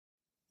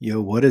Yo,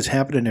 what is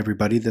happening,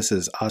 everybody? This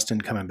is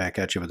Austin coming back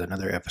at you with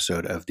another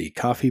episode of the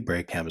Coffee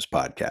Break Chems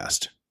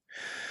podcast.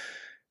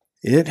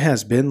 It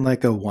has been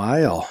like a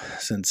while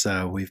since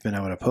we've been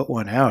able to put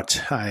one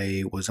out.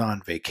 I was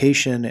on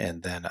vacation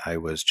and then I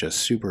was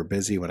just super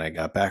busy when I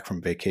got back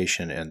from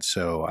vacation. And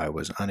so I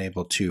was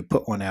unable to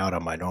put one out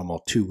on my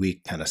normal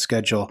 2-week kind of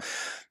schedule.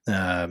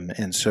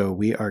 And so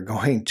we are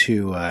going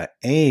to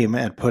aim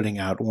at putting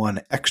out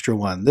one extra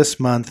one this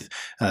month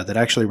that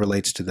actually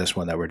relates to this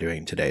one that we're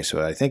doing today.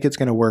 So I think it's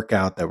going to work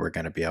out that we're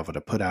going to be able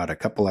to put out a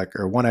couple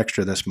or one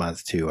extra this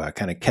month to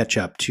kind of catch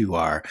up to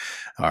our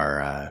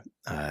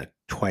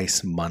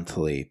twice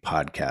monthly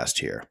podcast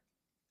here.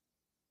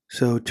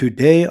 So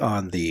today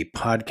on the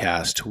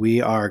podcast,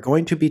 we are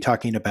going to be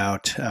talking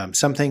about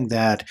something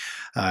that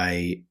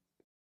I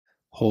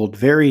hold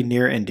very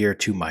near and dear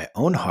to my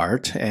own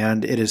heart,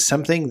 and it is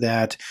something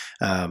that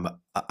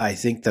I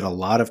think that a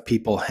lot of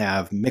people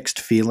have mixed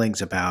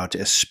feelings about,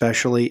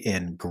 especially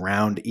in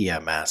ground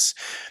EMS.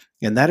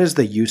 And that is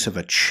the use of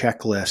a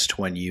checklist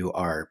when you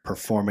are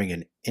performing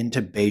an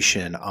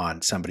intubation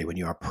on somebody, when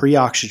you are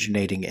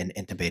pre-oxygenating and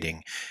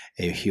intubating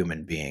a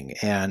human being.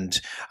 And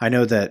I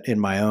know that in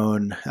my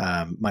own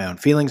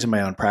feelings and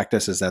my own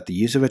practice is that the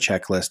use of a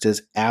checklist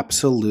is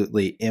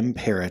absolutely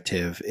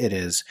imperative. It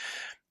is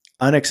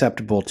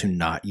unacceptable to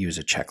not use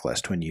a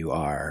checklist when you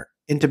are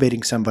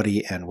intubating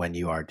somebody and when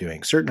you are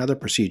doing certain other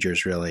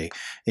procedures really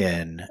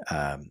in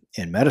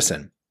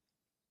medicine.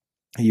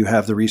 You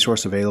have the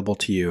resource available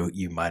to you,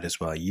 you might as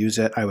well use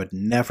it. I would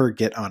never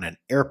get on an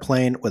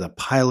airplane with a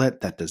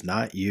pilot that does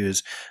not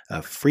use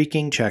a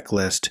freaking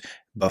checklist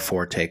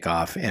before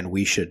takeoff, and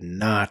we should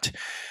not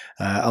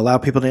allow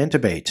people to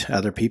intubate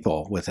other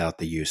people without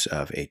the use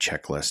of a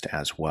checklist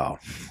as well.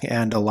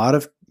 And a lot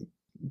of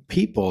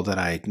people that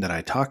I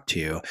talk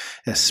to,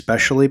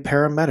 especially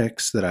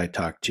paramedics that I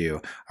talk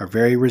to, are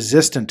very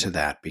resistant to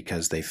that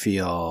because they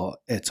feel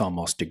it's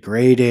almost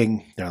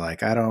degrading. They're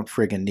like, I don't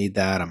friggin' need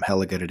that. I'm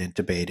hella good at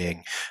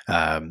intubating.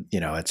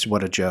 It's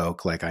what a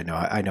joke. Like I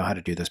know how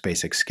to do this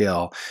basic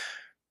skill.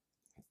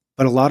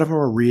 But a lot of them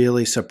are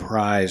really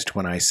surprised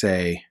when I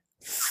say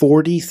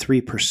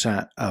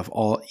 43% of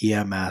all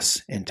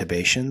EMS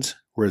intubations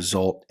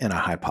result in a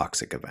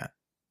hypoxic event.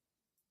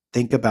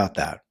 Think about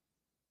that.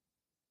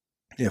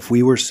 If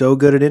we were so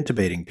good at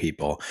intubating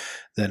people,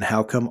 then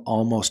how come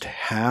almost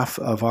half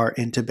of our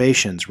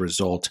intubations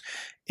result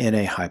in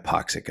a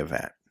hypoxic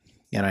event?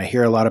 And I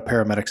hear a lot of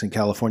paramedics in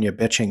California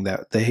bitching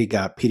that they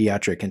got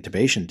pediatric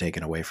intubation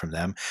taken away from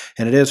them.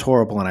 And it is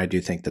horrible, and I do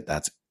think that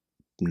that's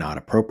not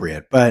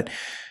appropriate. But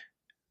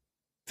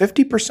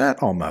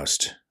 50%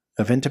 almost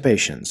of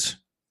intubations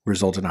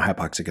result in a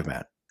hypoxic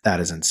event. That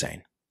is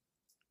insane.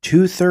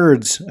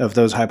 2/3 of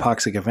those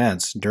hypoxic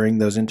events during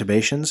those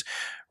intubations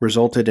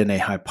resulted in a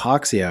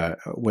hypoxia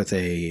with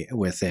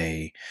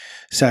a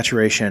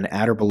saturation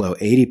at or below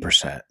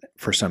 80%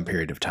 for some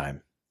period of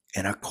time.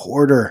 And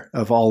 1/4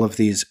 of all of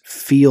these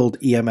field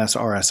EMS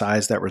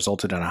RSIs that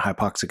resulted in a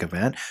hypoxic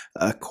event,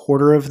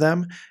 1/4 of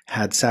them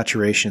had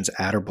saturations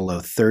at or below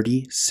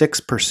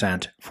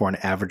 36% for an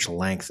average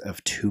length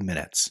of 2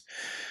 minutes.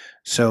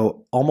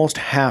 So almost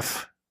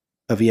half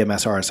of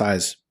EMS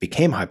RSIs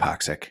became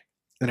hypoxic,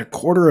 and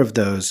 1/4 of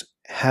those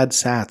had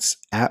SATs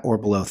at or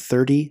below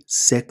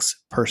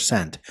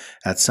 36%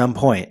 at some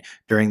point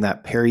during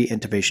that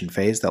peri-intubation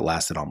phase that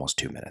lasted almost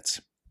 2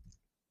 minutes.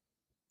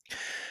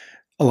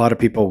 A lot of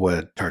people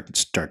would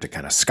start to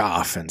kind of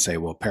scoff and say,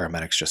 well,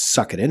 paramedics just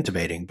suck at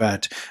intubating,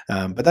 but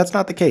that's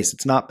not the case.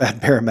 It's not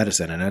bad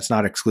paramedicine, and it's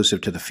not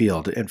exclusive to the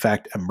field. In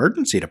fact,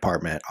 emergency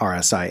department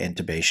RSI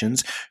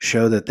intubations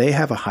show that they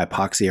have a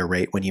hypoxia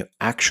rate, when you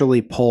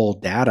actually pull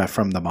data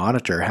from the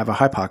monitor, have a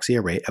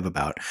hypoxia rate of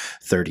about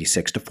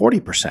 36 to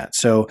 40%.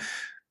 So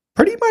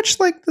pretty much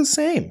like the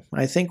same,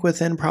 I think,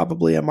 within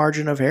probably a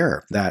margin of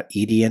error, that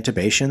ED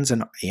intubations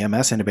and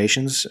EMS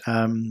intubations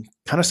kind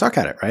of suck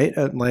at it, right?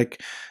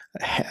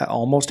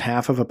 Almost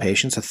half of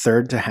patients,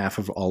 1/3 to half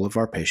of all of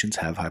our patients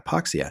have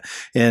hypoxia.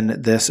 In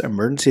this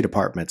emergency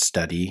department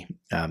study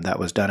that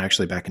was done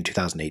actually back in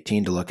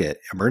 2018 to look at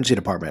emergency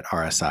department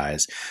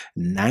RSIs,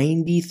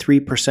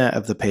 93%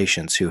 of the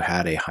patients who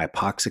had a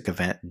hypoxic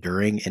event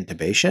during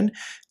intubation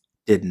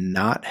did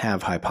not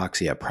have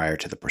hypoxia prior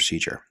to the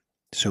procedure.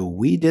 So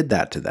we did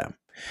that to them.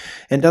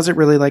 And does it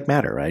really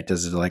matter, right?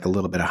 Does it a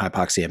little bit of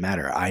hypoxia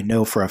matter? I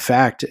know for a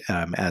fact,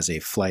 as a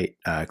flight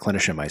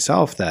clinician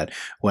myself, that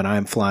when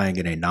I'm flying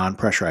in a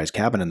non-pressurized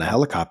cabin in the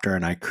helicopter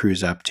and I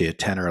cruise up to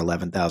 10 or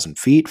 11,000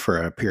 feet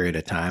for a period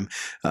of time,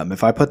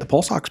 if I put the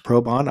pulse ox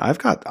probe on, I've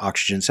got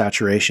oxygen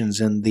saturations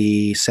in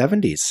the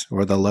 70s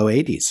or the low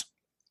 80s.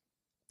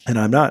 And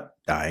I'm not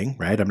dying,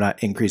 right? I'm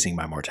not increasing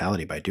my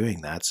mortality by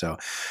doing that. So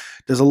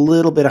does a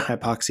little bit of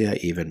hypoxia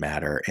even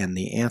matter? And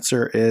the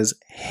answer is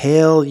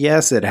hell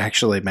yes, it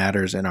actually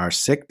matters in our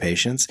sick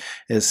patients,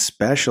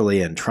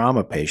 especially in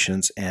trauma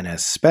patients, and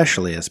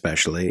especially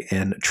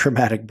in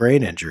traumatic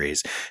brain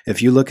injuries.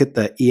 If you look at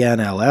the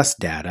ENLS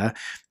data,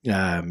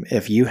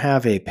 If you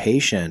have a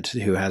patient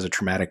who has a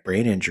traumatic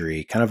brain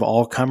injury, kind of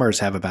all comers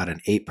have about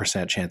an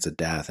 8% chance of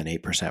death and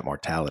 8%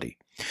 mortality.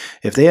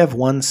 If they have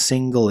one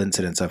single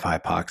incidence of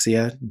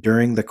hypoxia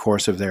during the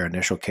course of their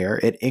initial care,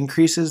 it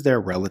increases their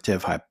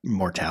relative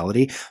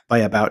mortality by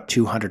about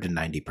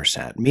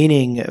 290%.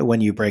 Meaning,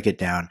 when you break it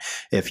down,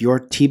 if your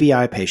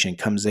TBI patient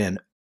comes in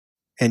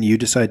and you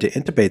decide to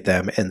intubate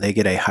them and they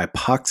get a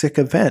hypoxic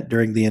event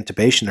during the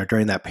intubation or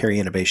during that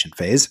peri-intubation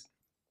phase,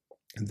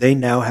 they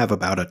now have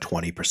about a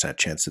 20%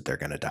 chance that they're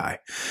going to die,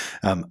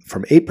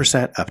 from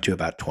 8% up to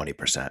about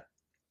 20%.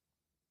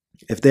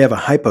 If they have a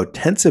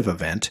hypotensive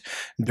event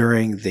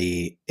during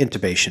the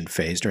intubation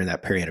phase, during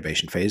that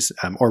peri-intubation phase,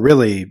 or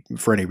really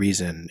for any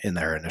reason in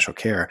their initial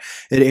care,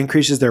 it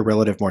increases their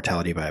relative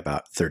mortality by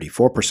about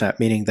 34%,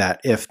 meaning that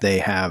if they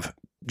have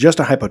just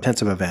a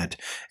hypotensive event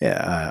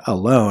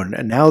alone,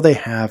 now they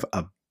have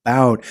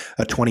about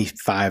a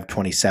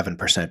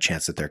 25-27%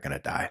 chance that they're going to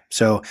die.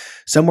 So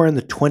somewhere in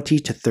the 20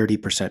 to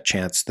 30%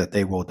 chance that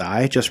they will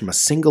die just from a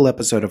single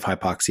episode of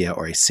hypoxia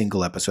or a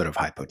single episode of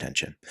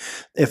hypotension.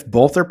 If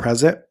both are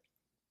present,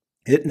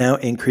 it now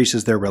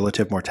increases their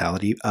relative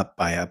mortality up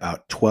by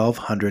about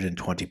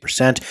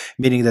 1,220%,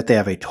 meaning that they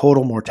have a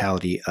total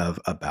mortality of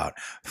about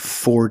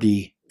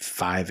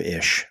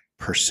 45-ish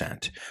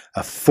percent,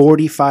 a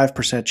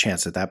 45%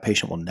 chance that that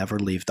patient will never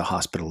leave the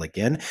hospital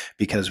again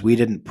because we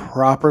didn't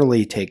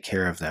properly take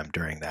care of them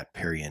during that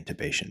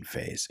peri-intubation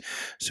phase.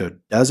 So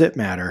does it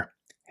matter?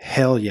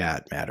 Hell yeah,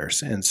 it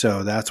matters. And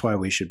so that's why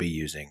we should be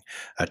using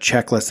a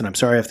checklist. And I'm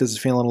sorry if this is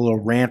feeling a little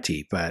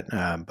ranty, but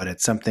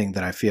it's something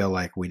that I feel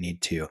like we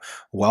need to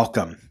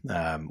welcome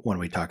when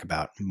we talk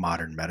about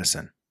modern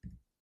medicine.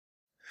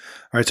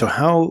 All right, so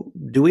how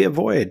do we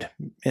avoid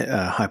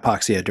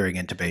hypoxia during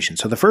intubation?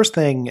 So the first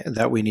thing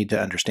that we need to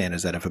understand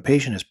is that if a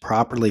patient is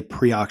properly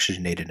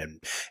pre-oxygenated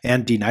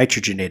and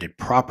denitrogenated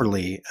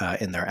properly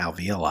in their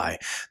alveoli,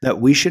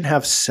 that we should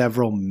have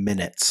several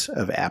minutes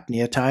of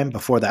apnea time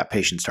before that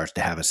patient starts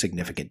to have a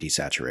significant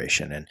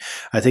desaturation. And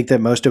I think that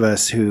most of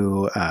us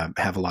who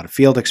have a lot of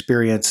field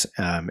experience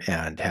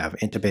and have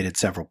intubated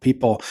several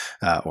people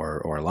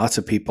or lots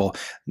of people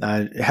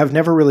have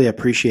never really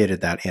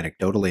appreciated that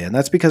anecdotally. And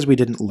that's because we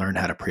didn't learn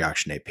how to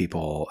pre-oxygenate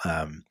people.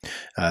 I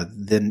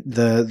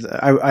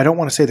don't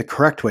want to say the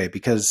correct way,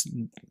 because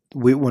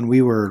when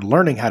we were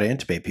learning how to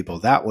intubate people,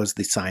 that was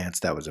the science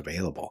that was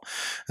available.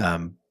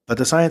 But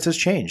the science has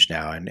changed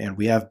now, and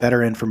we have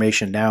better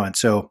information now. And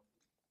so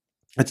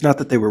it's not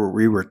that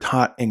we were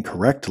taught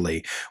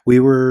incorrectly. We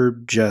were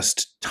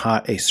just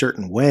taught a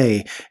certain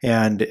way,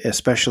 and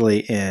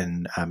especially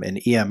in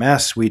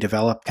EMS, we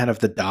developed kind of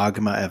the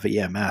dogma of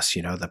EMS.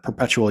 The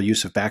perpetual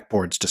use of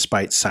backboards,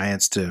 despite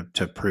science to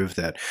prove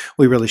that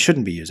we really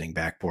shouldn't be using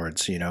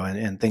backboards.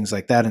 And things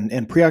like that.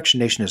 And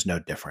pre-oxygenation is no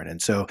different. And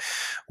so,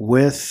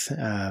 with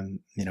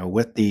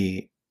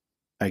the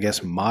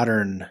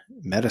modern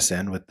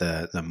medicine, with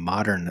the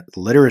modern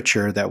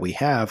literature that we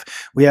have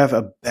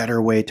a better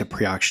way to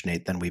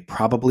pre-oxygenate than we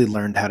probably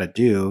learned how to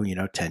do,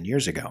 10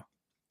 years ago.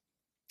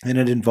 And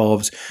it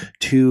involves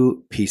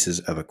two pieces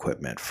of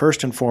equipment.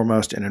 First and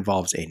foremost, it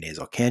involves a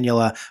nasal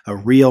cannula, a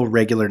real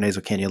regular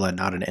nasal cannula,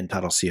 not an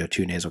end-tidal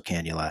CO2 nasal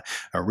cannula,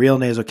 a real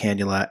nasal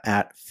cannula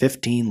at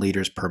 15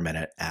 liters per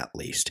minute at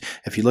least.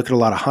 If you look at a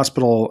lot of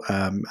hospital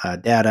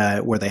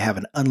data where they have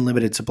an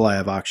unlimited supply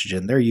of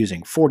oxygen, they're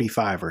using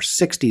 45 or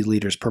 60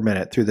 liters per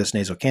minute through this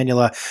nasal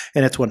cannula,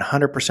 and it's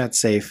 100%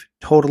 safe,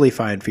 totally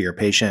fine for your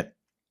patient.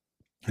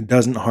 It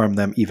doesn't harm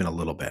them even a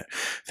little bit.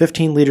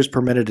 15 liters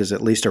per minute is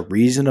at least a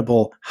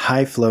reasonable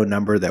high flow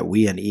number that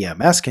we in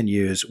EMS can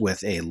use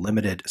with a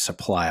limited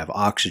supply of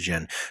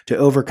oxygen to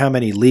overcome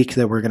any leak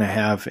that we're going to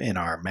have in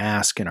our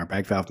mask, in our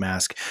bag valve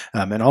mask,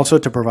 and also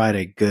to provide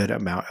a good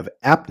amount of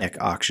apneic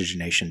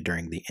oxygenation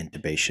during the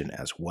intubation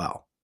as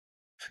well.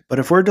 But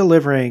if we're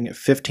delivering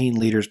 15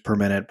 liters per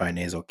minute by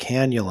nasal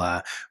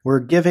cannula,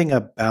 we're giving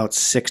about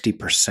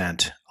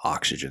 60%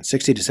 oxygen,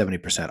 60 to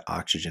 70%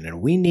 oxygen,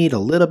 and we need a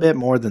little bit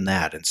more than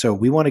that. And so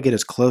we want to get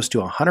as close to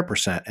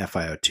 100%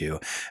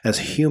 FiO2 as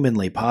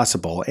humanly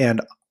possible.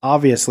 And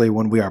obviously,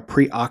 when we are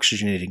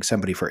pre-oxygenating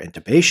somebody for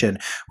intubation,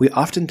 we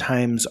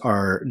oftentimes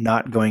are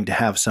not going to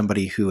have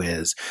somebody who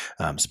is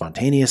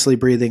spontaneously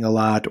breathing a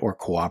lot or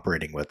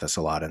cooperating with us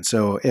a lot. And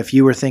so if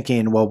you were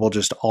thinking, well, we'll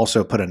just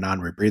also put a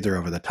non-rebreather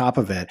over the top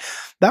of it,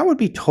 that would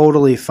be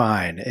totally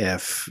fine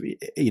if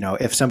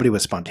somebody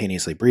was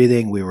spontaneously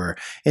breathing, we were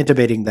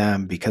intubating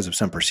them because of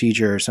some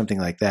procedure or something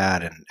like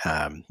that,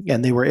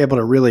 and they were able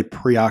to really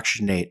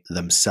pre-oxygenate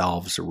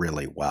themselves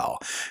really well.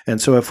 And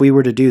so if we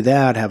were to do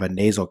that, have a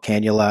nasal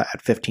cannula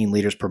at 15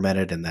 liters per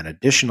minute, and then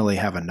additionally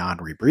have a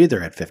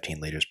non-rebreather at 15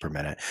 liters per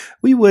minute,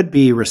 we would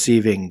be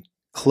receiving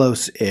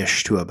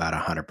close-ish to about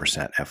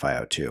 100%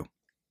 FiO2.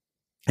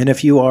 And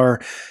if you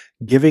are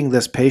giving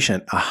this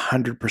patient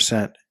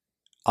 100%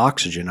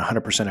 oxygen,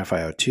 100%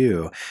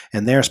 FiO2,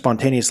 and they're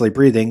spontaneously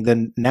breathing,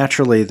 then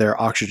naturally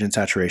their oxygen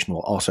saturation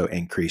will also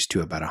increase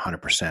to about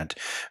 100%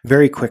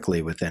 very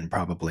quickly within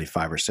probably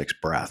 5 or 6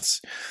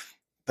 breaths.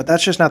 But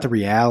that's just not the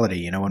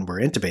reality, when we're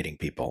intubating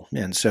people.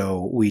 And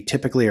so we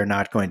typically are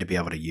not going to be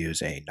able to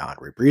use a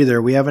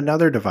non-rebreather. We have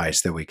another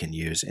device that we can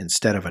use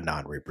instead of a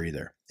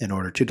non-rebreather in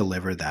order to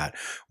deliver that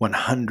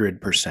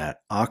 100%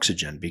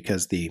 oxygen,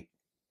 because the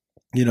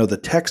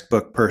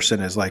textbook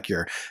person is like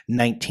your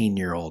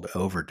 19-year-old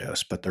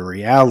overdose, but the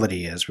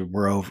reality is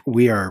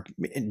we are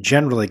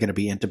generally going to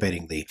be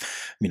intubating the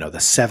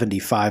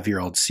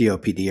 75-year-old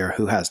COPDer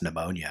who has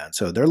pneumonia. And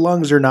so their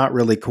lungs are not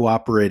really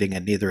cooperating,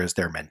 and neither is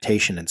their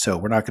mentation. And so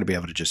we're not going to be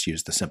able to just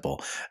use the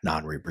simple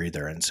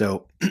non-rebreather. And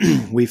so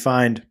we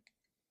find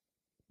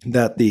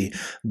that the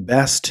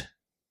best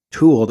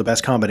tool, the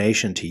best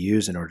combination to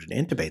use in order to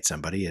intubate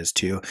somebody is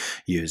to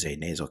use a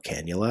nasal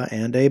cannula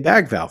and a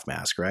bag valve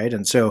mask, right?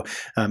 And so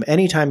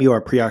anytime you are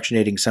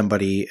pre-oxygenating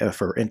somebody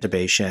for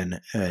intubation,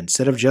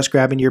 instead of just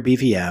grabbing your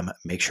BVM,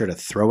 make sure to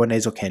throw a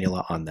nasal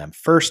cannula on them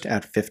first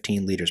at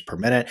 15 liters per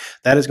minute.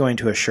 That is going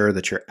to assure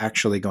that you're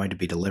actually going to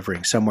be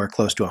delivering somewhere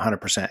close to 100%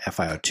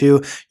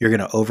 FiO2. You're going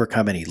to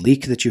overcome any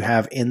leak that you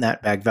have in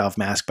that bag valve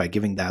mask by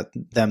giving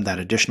them that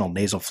additional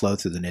nasal flow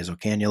through the nasal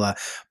cannula.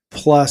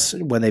 Plus,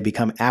 when they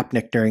become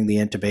apneic during the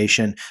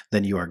intubation,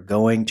 then you are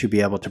going to be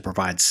able to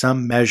provide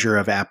some measure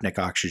of apneic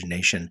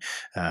oxygenation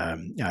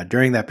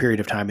during that period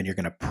of time, and you're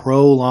going to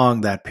prolong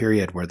that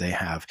period where they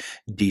have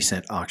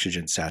decent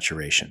oxygen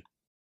saturation.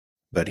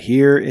 But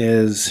here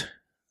is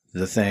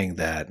the thing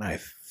that I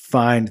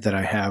find that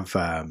I have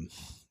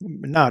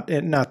not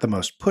the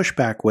most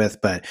pushback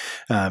with, but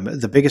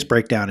the biggest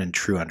breakdown in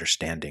true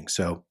understanding.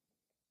 So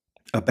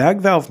a bag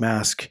valve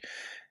mask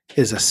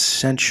is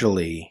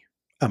essentially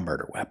a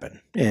murder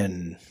weapon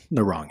in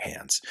the wrong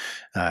hands.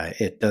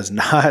 It does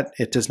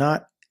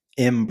not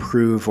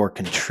improve or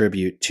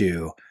contribute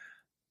to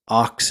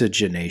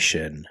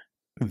oxygenation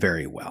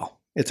very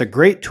well. It's a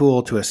great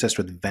tool to assist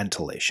with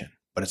ventilation,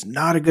 but it's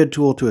not a good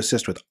tool to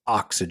assist with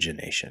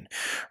oxygenation,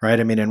 right?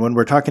 I mean, and when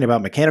we're talking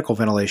about mechanical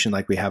ventilation,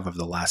 like we have of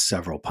the last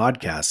several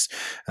podcasts,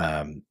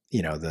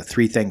 the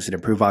three things that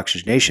improve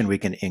oxygenation, we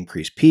can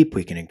increase PEEP,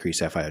 we can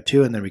increase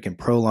FiO2, and then we can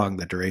prolong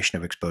the duration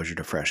of exposure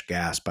to fresh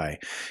gas by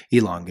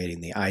elongating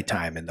the I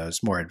time in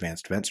those more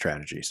advanced vent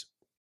strategies.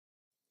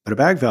 But a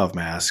bag valve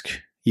mask,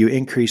 you're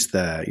increasing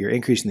the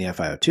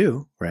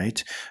FiO2,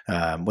 right,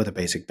 with a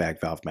basic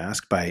bag valve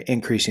mask by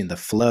increasing the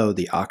flow,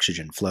 the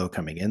oxygen flow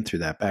coming in through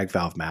that bag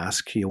valve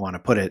mask. You want to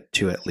put it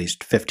to at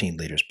least 15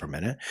 liters per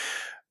minute,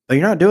 but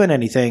you're not doing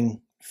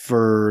anything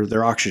for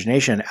their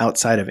oxygenation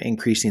outside of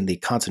increasing the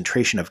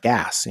concentration of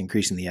gas,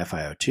 increasing the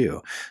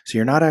FiO2. So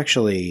you're not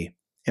actually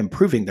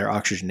improving their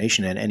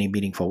oxygenation in any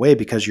meaningful way,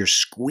 because you're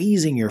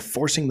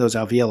forcing those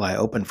alveoli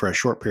open for a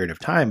short period of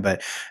time.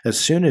 But as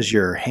soon as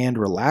your hand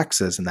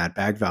relaxes and that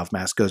bag valve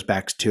mask goes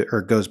back to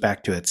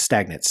its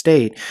stagnant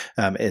state,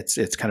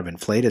 its kind of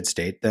inflated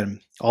state,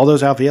 then all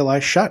those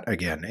alveoli shut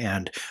again,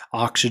 and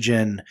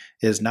oxygen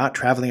is not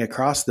traveling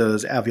across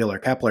those alveolar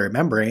capillary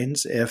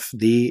membranes if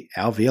the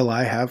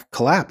alveoli have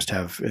collapsed,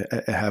 have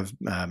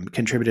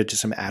contributed to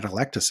some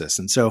atelectasis.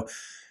 And so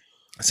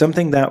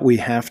something that we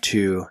have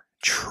to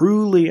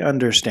truly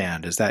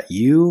understand is that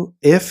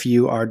if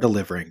you are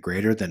delivering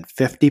greater than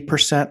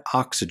 50%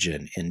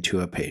 oxygen into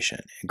a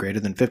patient,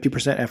 greater than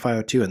 50%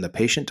 FiO2, and the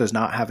patient does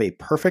not have a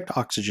perfect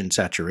oxygen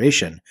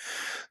saturation,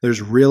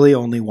 there's really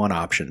only one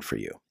option for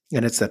you.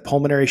 And it's that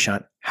pulmonary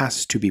shunt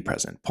has to be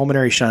present.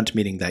 Pulmonary shunt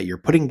meaning that you're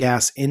putting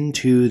gas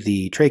into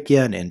the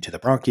trachea and into the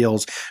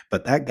bronchioles,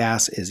 but that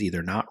gas is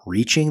either not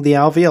reaching the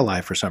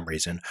alveoli for some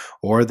reason,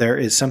 or there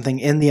is something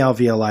in the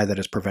alveoli that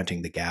is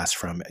preventing the gas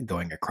from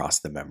going across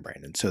the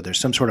membrane. And so there's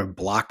some sort of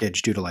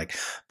blockage due to like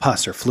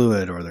pus or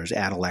fluid, or there's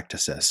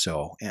atelectasis.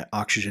 So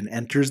oxygen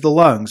enters the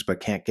lungs but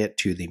can't get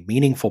to the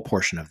meaningful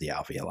portion of the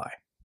alveoli.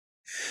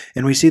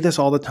 And we see this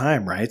all the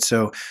time, right?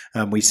 So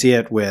we see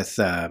it with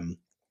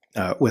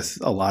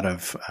a lot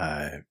of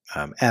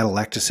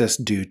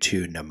atelectasis due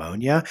to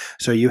pneumonia.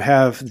 So you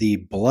have the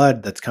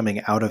blood that's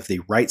coming out of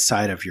the right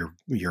side of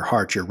your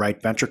heart, your right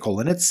ventricle,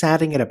 and it's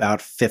satting at about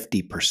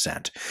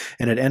 50%,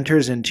 and it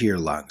enters into your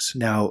lungs.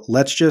 Now,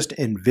 let's just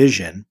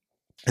envision,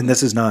 and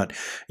this is not,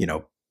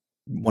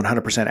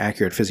 100%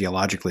 accurate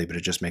physiologically, but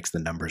it just makes the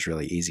numbers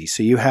really easy.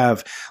 So you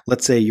have,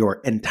 let's say your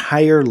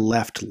entire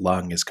left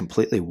lung is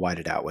completely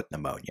whited out with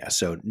pneumonia.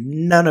 So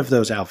none of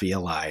those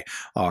alveoli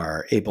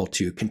are able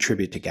to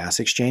contribute to gas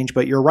exchange,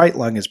 but your right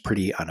lung is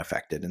pretty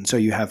unaffected. And so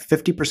you have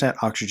 50%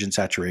 oxygen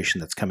saturation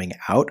that's coming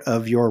out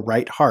of your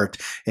right heart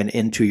and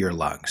into your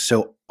lungs.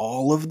 So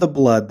all of the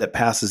blood that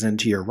passes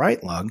into your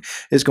right lung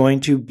is going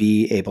to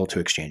be able to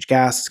exchange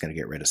gas. It's going to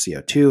get rid of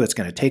CO2. It's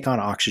going to take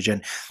on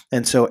oxygen.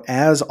 And so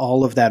as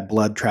all of that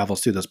blood travels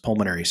through those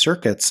pulmonary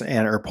circuits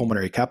or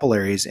pulmonary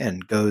capillaries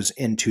and goes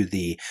into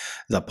the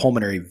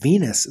pulmonary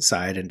venous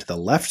side, into the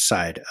left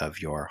side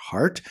of your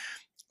heart,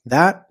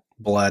 that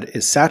blood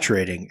is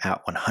saturating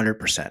at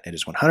 100%. It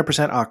is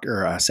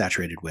 100%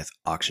 saturated with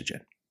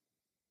oxygen.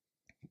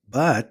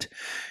 But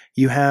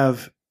you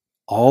have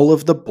all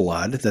of the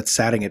blood that's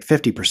satting at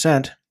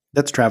 50%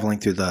 that's traveling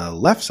through the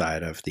left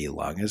side of the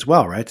lung as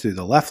well, right? Through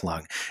the left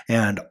lung.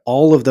 And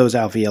all of those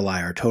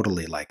alveoli are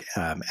totally like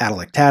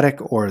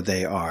atelectatic, or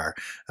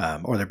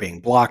or they're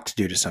being blocked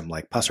due to some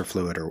like pus or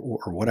fluid or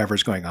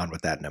whatever's going on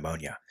with that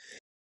pneumonia.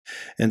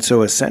 And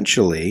so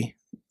essentially,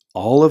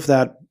 all of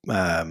that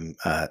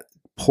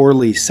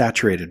poorly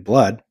saturated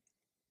blood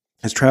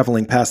is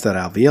traveling past that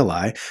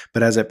alveoli,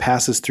 but as it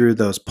passes through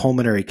those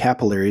pulmonary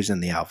capillaries in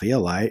the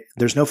alveoli,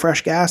 there's no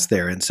fresh gas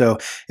there. And so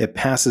it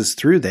passes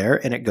through there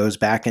and it goes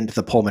back into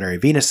the pulmonary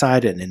venous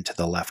side and into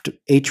the left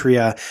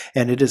atria,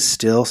 and it is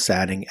still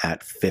sitting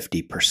at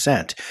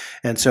 50%.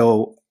 And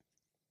so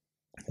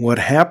what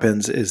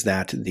happens is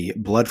that the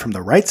blood from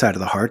the right side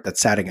of the heart that's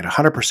sitting at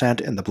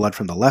 100% and the blood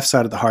from the left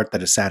side of the heart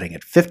that is sitting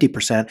at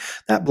 50%,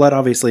 that blood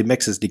obviously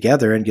mixes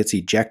together and gets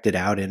ejected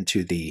out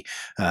into the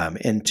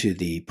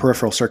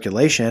peripheral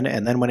circulation.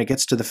 And then when it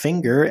gets to the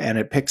finger and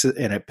it picks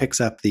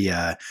up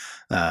the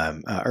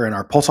or in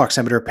our pulse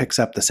oximeter picks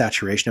up the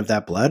saturation of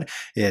that blood,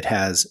 it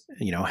has,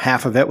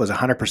 half of it was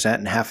 100%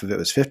 and half of it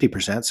was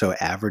 50%. So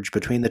average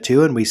between the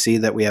two. And we see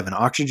that we have an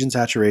oxygen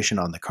saturation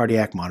on the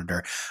cardiac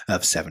monitor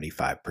of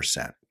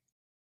 75%.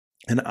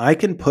 And I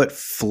can put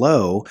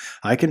 15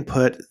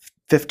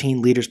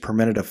 liters per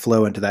minute of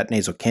flow into that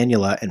nasal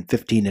cannula and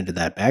 15 into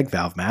that bag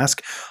valve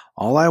mask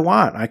all I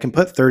want. I can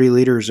put 30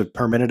 liters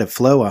per minute of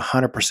flow,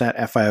 100%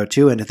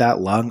 FiO2 into that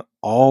lung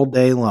all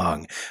day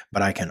long,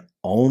 but I can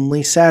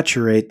only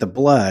saturate the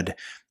blood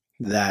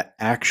that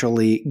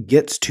actually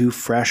gets to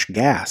fresh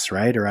gas,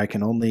 right? Or I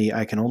can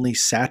only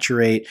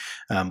saturate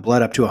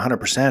blood up to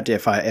 100%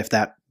 if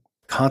that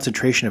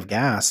concentration of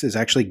gas is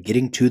actually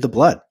getting to the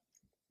blood.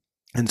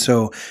 And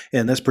so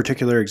in this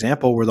particular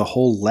example, where the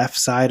whole left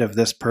side of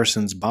this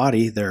person's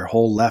body, their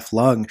whole left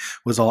lung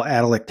was all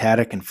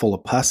atelectatic and full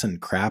of pus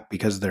and crap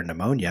because of their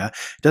pneumonia,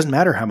 it doesn't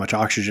matter how much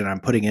oxygen I'm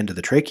putting into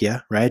the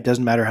trachea, right? It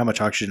doesn't matter how much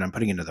oxygen I'm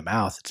putting into the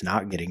mouth. It's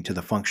not getting to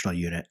the functional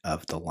unit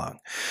of the lung.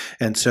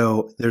 And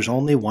so there's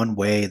only one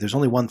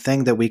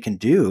thing that we can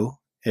do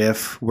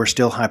if we're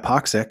still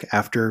hypoxic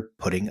after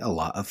putting a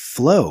lot of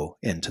flow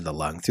into the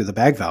lung through the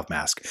bag valve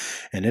mask.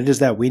 And it is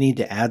that we need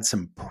to add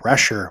some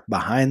pressure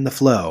behind the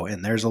flow.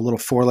 And there's a little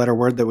 4-letter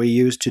word that we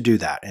use to do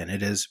that, and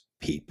it is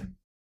PEEP.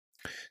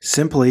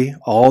 Simply,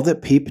 all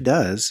that PEEP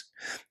does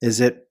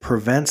is it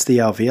prevents the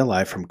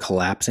alveoli from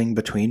collapsing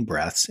between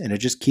breaths, and it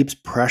just keeps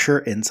pressure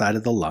inside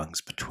of the lungs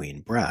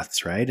between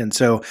breaths, right? And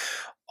so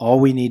all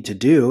we need to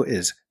do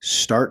is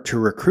start to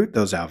recruit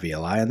those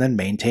alveoli and then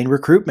maintain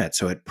recruitment.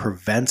 So it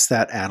prevents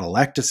that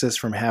atelectasis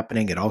from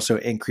happening. It also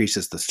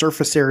increases the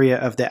surface area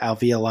of the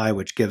alveoli,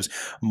 which gives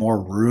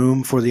more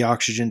room for the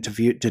oxygen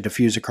to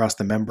diffuse across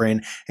the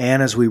membrane.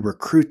 And as we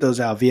recruit those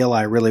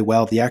alveoli really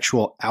well, the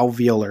actual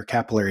alveolar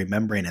capillary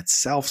membrane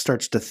itself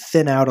starts to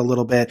thin out a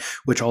little bit,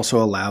 which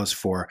also allows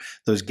for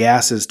those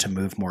gases to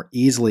move more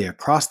easily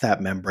across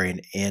that membrane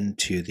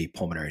into the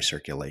pulmonary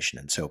circulation.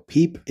 And so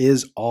PEEP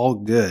is all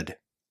good.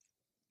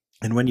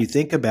 And when you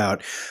think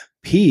about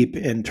PEEP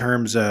in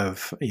terms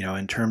of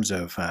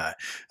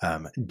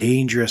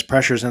dangerous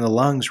pressures in the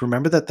lungs,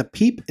 remember that the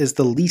PEEP is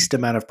the least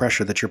amount of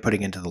pressure that you're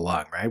putting into the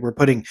lung, right? We're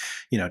putting,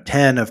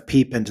 10 of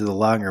PEEP into the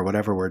lung or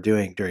whatever we're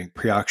doing during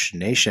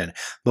pre-oxygenation.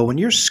 But when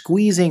you're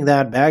squeezing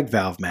that bag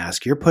valve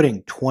mask, you're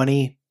putting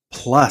 20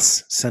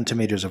 plus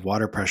centimeters of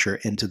water pressure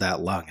into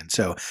that lung. And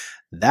so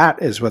that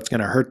is what's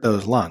going to hurt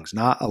those lungs,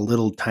 not a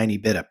little tiny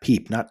bit of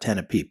PEEP, not 10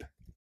 of PEEP.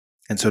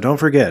 And so don't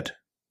forget,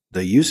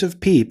 the use of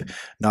PEEP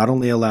not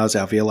only allows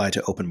alveoli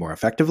to open more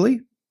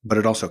effectively, but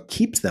it also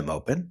keeps them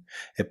open.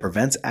 It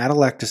prevents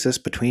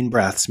atelectasis between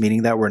breaths,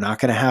 meaning that we're not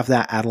going to have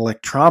that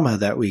atelectrauma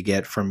that we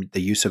get from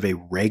the use of a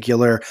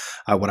regular,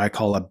 what I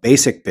call a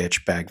basic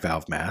bitch bag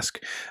valve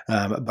mask.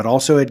 But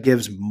also it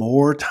gives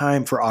more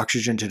time for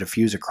oxygen to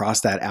diffuse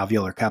across that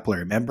alveolar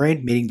capillary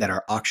membrane, meaning that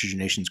our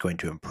oxygenation is going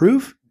to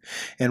improve.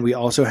 And we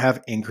also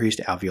have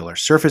increased alveolar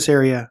surface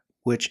area,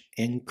 which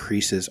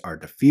increases our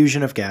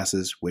diffusion of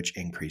gases, which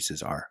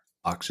increases our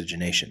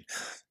oxygenation.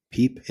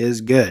 PEEP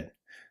is good.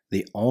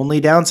 The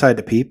only downside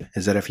to PEEP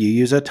is that if you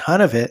use a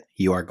ton of it,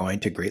 you are going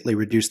to greatly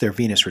reduce their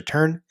venous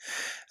return.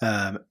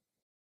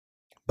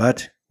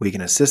 But we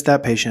can assist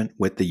that patient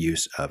with the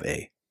use of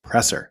a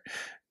pressor.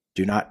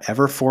 Do not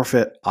ever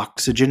forfeit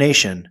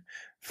oxygenation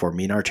for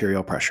mean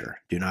arterial pressure.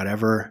 Do not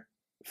ever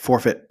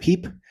forfeit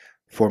PEEP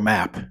for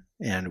MAP.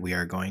 And we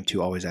are going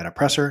to always add a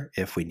pressor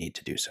if we need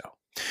to do so.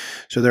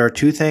 So there are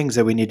two things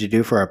that we need to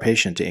do for our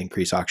patient to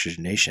increase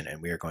oxygenation,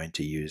 and we are going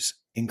to use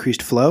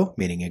increased flow,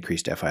 meaning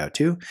increased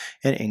FiO2,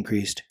 and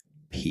increased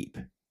PEEP.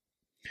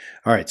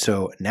 All right,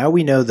 so now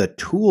we know the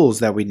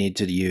tools that we need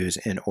to use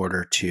in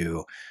order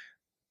to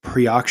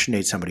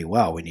pre-oxygenate somebody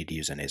well. We need to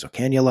use a nasal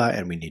cannula,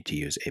 and we need to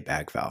use a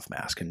bag valve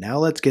mask. And now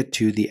let's get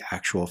to the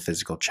actual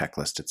physical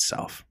checklist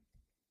itself.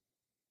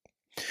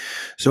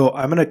 So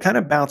I'm going to kind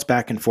of bounce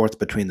back and forth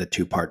between the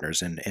two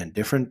partners and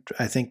different,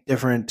 I think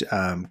different,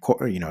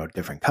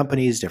 different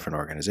companies, different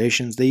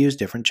organizations, they use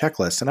different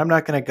checklists. And I'm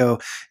not going to go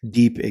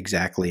deep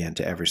exactly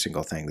into every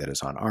single thing that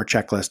is on our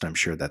checklist. I'm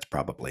sure that's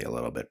probably a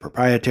little bit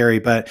proprietary,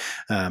 but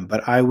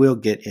I will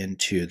get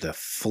into the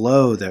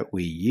flow that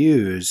we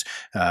use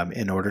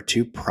in order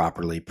to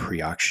properly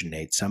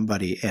pre-oxygenate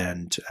somebody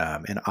and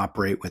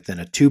operate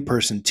within a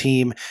two-person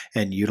team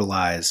and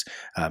utilize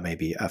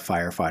maybe a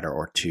firefighter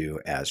or two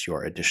as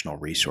your additional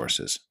resources.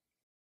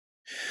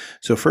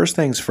 So first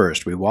things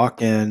first, we walk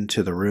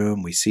into the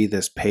room, we see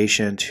this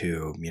patient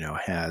who,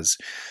 has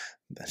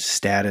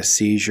status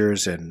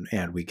seizures,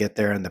 and we get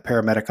there, and the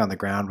paramedic on the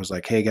ground was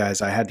like, "Hey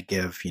guys, I had to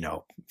give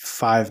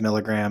 5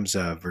 milligrams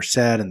of Versed,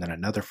 and then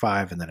another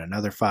 5, and then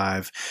another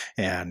 5,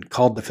 and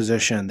called the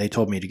physician. They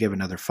told me to give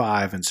another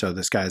 5, and so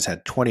this guy's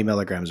had 20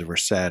 milligrams of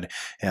Versed,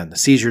 and the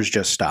seizures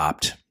just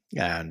stopped."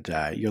 And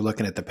you're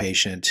looking at the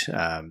patient.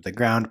 The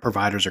ground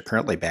providers are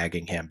currently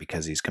bagging him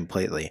because he's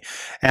completely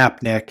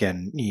apneic.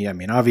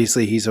 And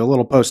obviously he's a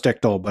little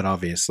postictal, but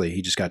obviously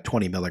he just got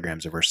 20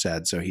 milligrams of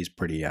Versed, so he's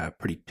pretty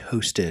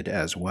toasted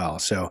as well.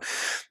 So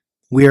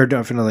we are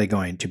definitely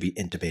going to be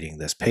intubating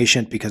this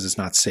patient because it's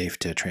not safe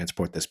to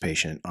transport this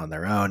patient on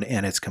their own,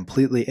 and it's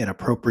completely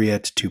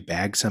inappropriate to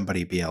bag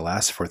somebody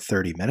BLS for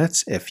 30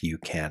 minutes if you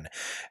can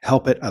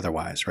help it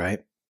otherwise,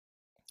 right?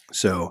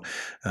 So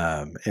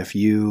if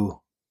you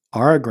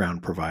are a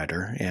ground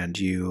provider and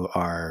you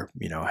are,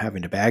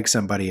 having to bag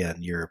somebody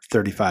and you're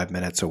 35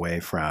 minutes away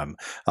from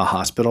a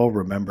hospital,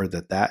 remember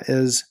that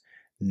is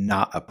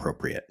not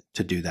appropriate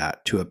to do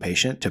that to a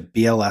patient, to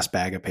BLS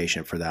bag a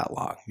patient for that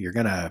long. You're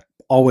going to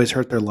always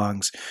hurt their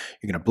lungs.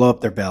 You're going to blow up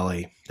their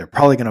belly. They're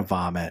probably going to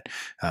vomit.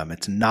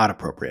 It's not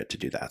appropriate to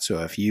do that.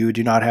 So if you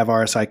do not have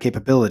RSI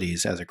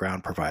capabilities as a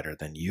ground provider,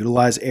 then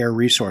utilize air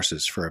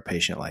resources for a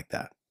patient like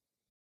that.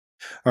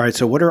 All right,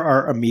 so what are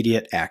our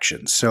immediate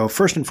actions? So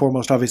first and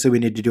foremost, obviously, we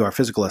need to do our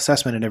physical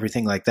assessment and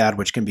everything like that,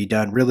 which can be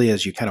done really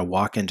as you kind of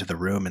walk into the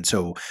room. And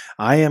so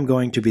I am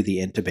going to be the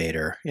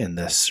intubator in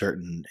this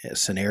certain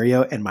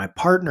scenario, and my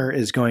partner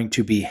is going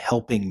to be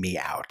helping me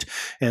out.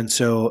 And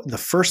so the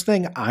first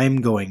thing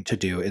I'm going to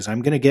do is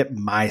I'm going to get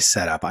my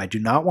setup. I do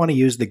not want to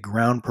use the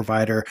ground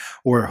provider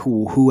or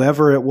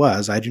whoever it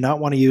was. I do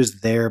not want to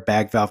use their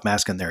bag valve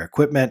mask and their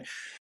equipment.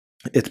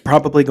 It's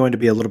probably going to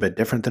be a little bit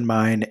different than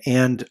mine,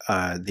 and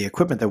the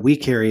equipment that we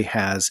carry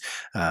has,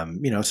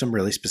 some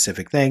really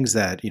specific things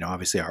that,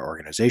 obviously our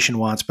organization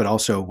wants, but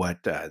also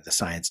what the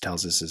science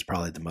tells us is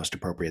probably the most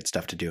appropriate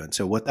stuff to do. And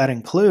so what that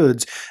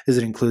includes is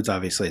it includes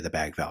obviously the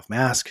bag valve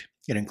mask.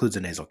 It includes a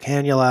nasal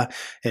cannula.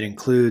 It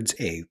includes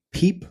a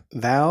PEEP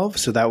valve,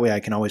 so that way I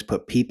can always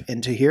put PEEP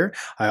into here.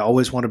 I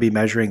always want to be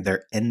measuring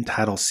their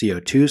end-tidal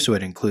CO2, so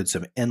it includes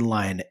some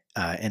inline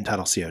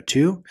end-tidal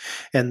CO2.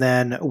 And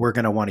then we're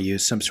going to want to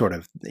use some sort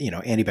of,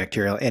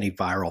 antibacterial,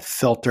 antiviral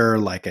filter,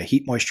 like a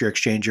heat moisture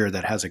exchanger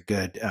that has a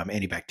good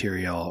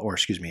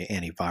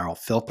antiviral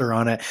filter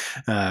on it.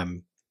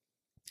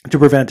 To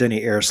prevent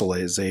any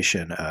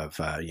aerosolization of,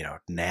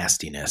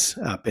 nastiness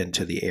up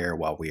into the air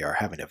while we are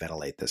having to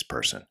ventilate this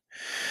person.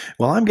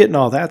 Well, I'm getting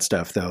all that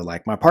stuff though.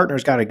 Like my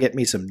partner's got to get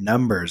me some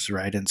numbers,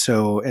 right? And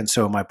so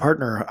my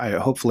partner,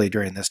 hopefully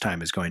during this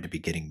time, is going to be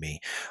getting me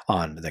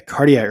on the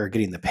cardiac, or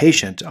getting the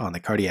patient on the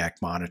cardiac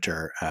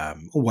monitor,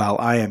 while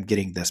I am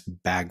getting this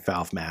bag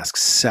valve mask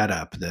set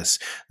up, this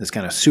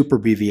kind of super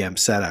BVM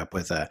setup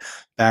with a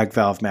bag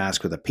valve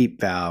mask, with a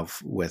PEEP valve,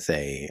 with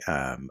a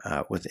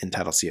with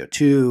end-tidal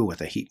CO2,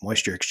 with a heat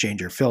moisture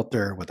exchanger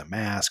filter, with a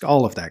mask,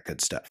 all of that good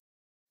stuff.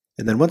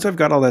 And then once I've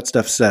got all that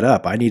stuff set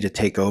up, I need to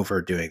take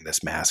over doing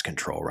this mask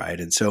control, right?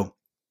 And so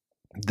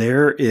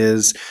there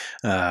is,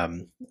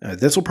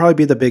 this will probably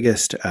be the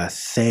biggest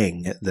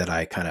thing that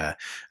I kind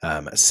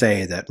of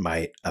say that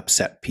might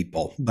upset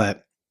people,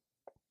 but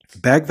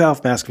bag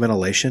valve mask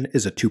ventilation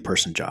is a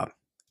two-person job.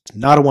 It's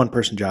not a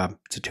one-person job,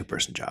 it's a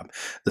two-person job.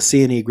 The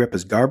C&E grip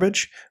is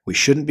garbage. We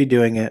shouldn't be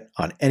doing it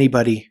on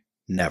anybody.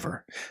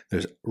 Never.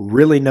 There's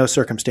really no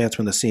circumstance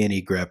when the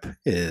C&E grip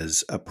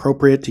is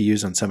appropriate to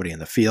use on somebody in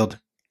the field.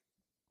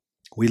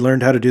 We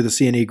learned how to do the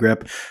C&E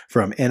grip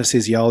from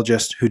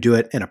anesthesiologists who do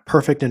it in a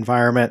perfect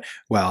environment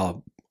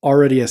while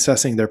already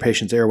assessing their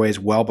patient's airways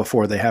well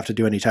before they have to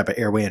do any type of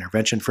airway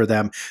intervention for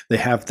them. They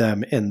have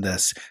them in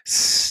this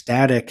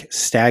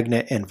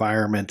stagnant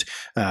environment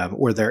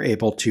where they're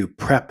able to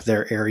prep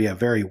their area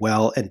very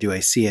well and do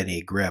a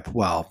C&E grip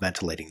while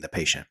ventilating the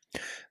patient.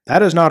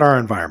 That is not our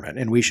environment,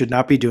 and we should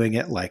not be doing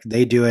it like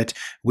they do it.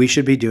 We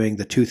should be doing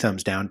the 2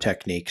 thumbs down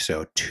technique.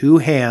 So 2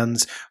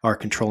 hands are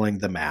controlling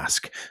the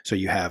mask. So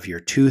you have your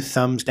 2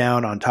 thumbs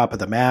down on top of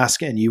the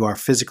mask, and you are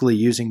physically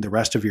using the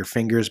rest of your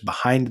fingers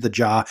behind the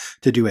jaw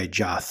to do a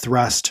jaw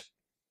thrust.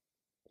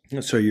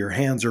 So your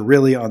hands are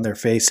really on their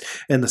face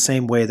in the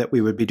same way that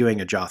we would be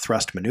doing a jaw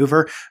thrust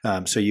maneuver.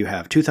 So you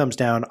have 2 thumbs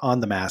down on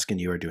the mask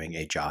and you are doing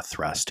a jaw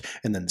thrust.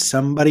 And then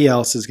somebody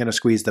else is going to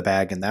squeeze the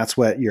bag, and that's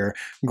what your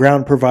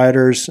ground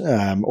providers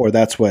or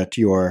that's what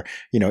your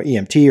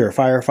EMT or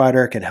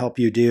firefighter can help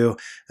you do.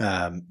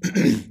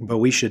 But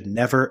we should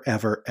never,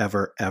 ever,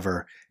 ever,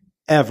 ever,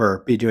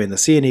 ever be doing the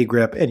C&E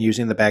grip and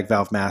using the bag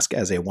valve mask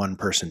as a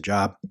one-person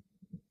job.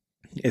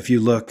 If you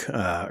look,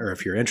 or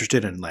if you're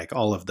interested in like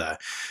all of the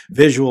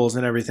visuals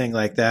and everything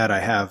like that, I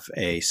have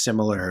a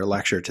similar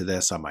lecture to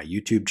this on my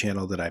YouTube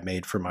channel that I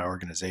made for my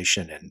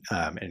organization,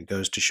 and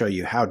goes to show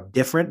you how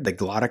different the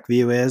glottic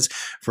view is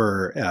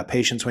for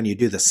patients when you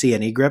do the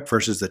C&E grip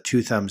versus the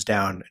 2 thumbs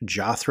down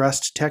jaw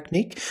thrust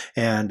technique.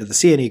 And the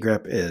C&E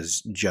grip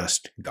is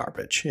just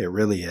garbage. It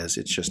really is.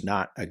 It's just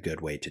not a good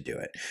way to do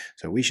it.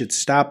 So we should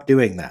stop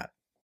doing that.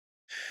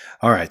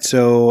 All right,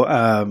 so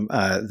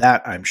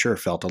that I'm sure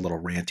felt a little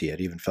ranty.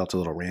 It even felt a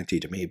little ranty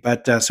to me.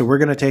 But so we're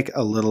going to take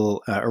a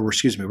little, we're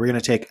going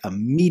to take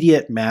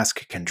immediate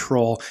mask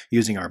control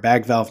using our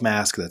bag valve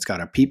mask that's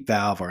got our PEEP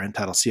valve, our end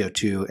tidal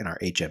CO2, and our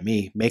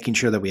HME, making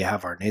sure that we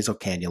have our nasal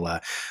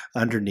cannula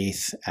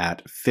underneath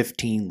at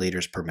 15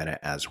 liters per minute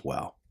as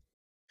well.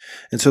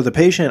 And so the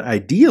patient,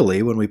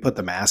 ideally, when we put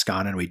the mask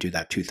on and we do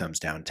that 2 thumbs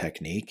down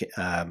technique,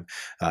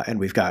 and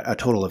we've got a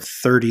total of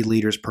 30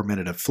 liters per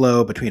minute of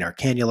flow between our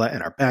cannula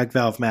and our bag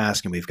valve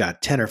mask, and we've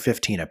got 10 or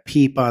 15 of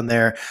PEEP on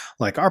there,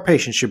 like our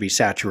patient should be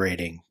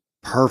saturating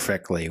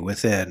perfectly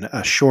within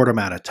a short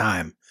amount of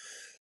time.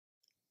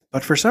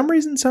 But for some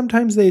reason,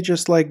 sometimes they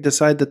just like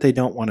decide that they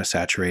don't want to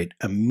saturate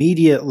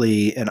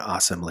immediately and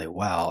awesomely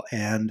well.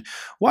 And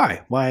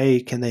why?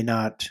 Why can they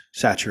not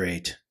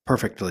saturate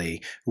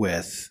perfectly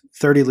with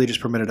 30 liters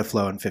per minute of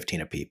flow and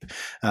 15 of PEEP?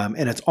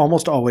 And it's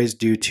almost always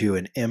due to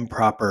an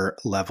improper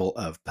level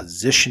of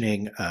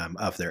positioning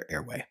of their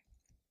airway.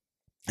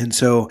 And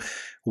so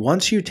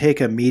once you take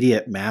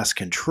immediate mask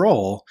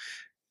control,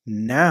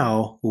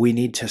 now we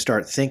need to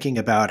start thinking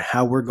about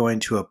how we're going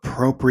to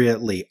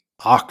appropriately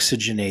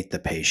oxygenate the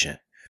patient.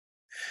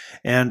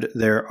 And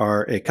there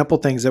are a couple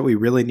things that we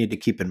really need to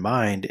keep in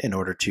mind in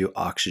order to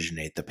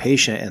oxygenate the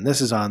patient. And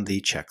this is on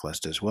the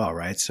checklist as well,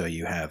 right? So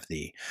you have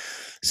the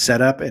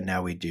setup, and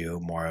now we do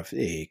more of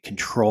a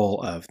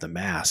control of the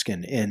mask.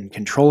 And in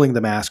controlling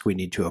the mask, we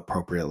need to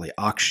appropriately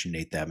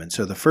oxygenate them. And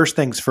so the first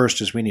things first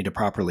is we need to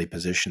properly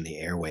position the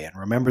airway. And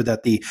remember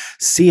that the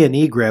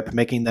C&E grip,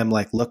 making them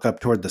like look up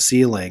toward the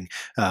ceiling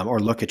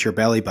or look at your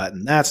belly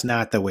button, that's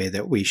not the way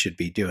that we should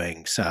be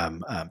doing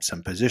some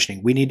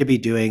positioning. We need to be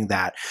doing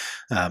that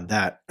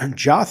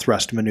jaw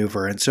thrust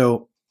maneuver. And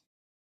so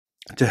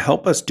to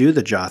help us do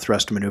the jaw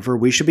thrust maneuver,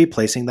 we should be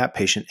placing that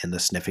patient in the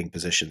sniffing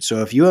position.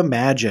 So if you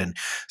imagine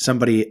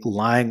somebody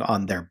lying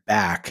on their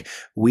back,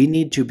 we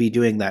need to be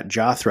doing that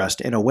jaw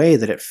thrust in a way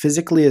that it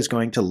physically is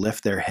going to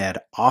lift their head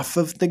off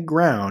of the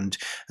ground,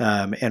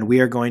 and we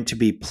are going to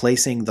be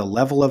placing the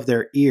level of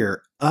their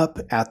ear up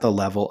at the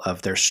level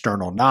of their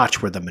sternal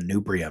notch where the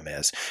manubrium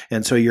is.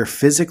 And so you're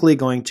physically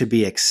going to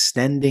be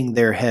extending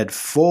their head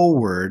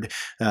forward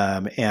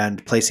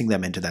and placing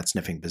them into that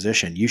sniffing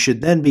position. You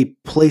should then be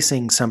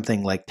placing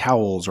something like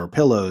towels or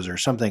pillows or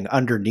something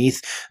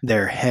underneath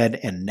their head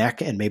and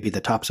neck and maybe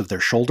the tops of their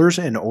shoulders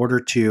in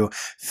order to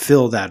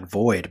fill that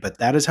void. But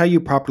that is how you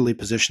properly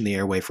position the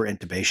airway for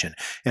intubation.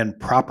 And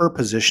proper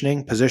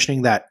positioning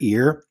that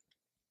ear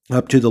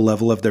up to the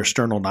level of their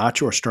sternal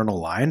notch or sternal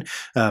line,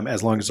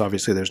 as long as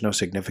obviously there's no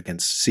significant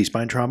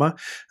C-spine trauma,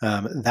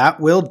 that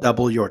will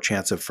double your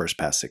chance of first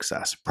pass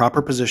success.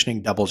 Proper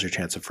positioning doubles your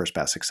chance of first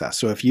pass success.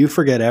 So if you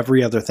forget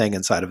every other thing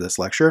inside of this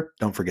lecture,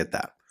 don't forget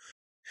that.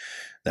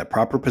 That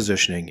proper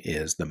positioning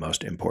is the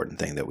most important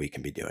thing that we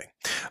can be doing.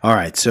 All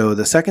right, so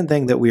the second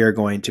thing that we are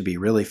going to be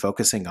really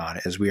focusing on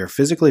is we are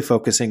physically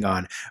focusing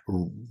on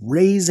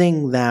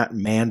raising that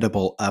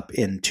mandible up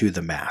into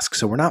the mask.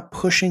 So we're not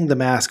pushing the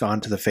mask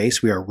onto the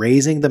face, we are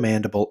raising the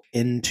mandible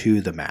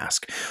into the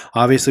mask.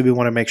 Obviously, we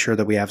want to make sure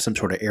that we have some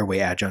sort of airway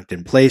adjunct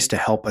in place to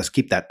help us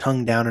keep that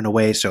tongue down in a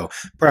way, so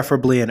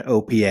preferably an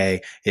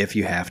OPA if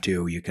you have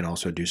to. You can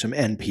also do some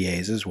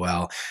NPAs as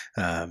well.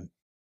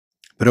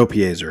 But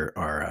OPAs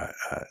are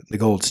the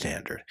gold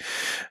standard.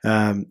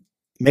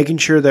 Making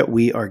sure that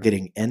we are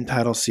getting end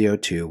tidal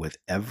CO2 with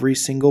every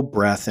single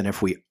breath. And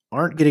if we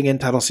aren't getting end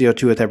tidal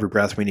CO2 with every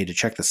breath, we need to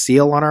check the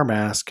seal on our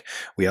mask.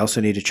 We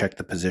also need to check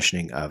the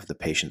positioning of the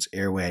patient's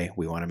airway.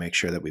 We want to make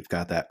sure that we've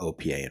got that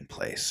OPA in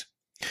place.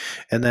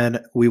 And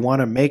then we want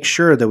to make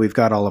sure that we've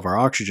got all of our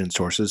oxygen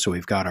sources. So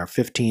we've got our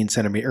 15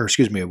 liters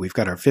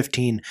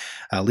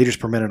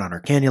per minute on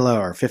our cannula,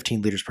 our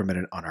 15 liters per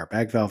minute on our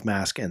bag valve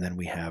mask, and then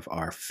we have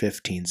our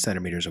 15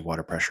 centimeters of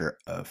water pressure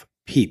of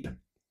PEEP.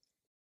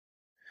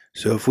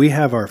 So if we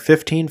have our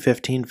 15,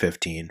 15,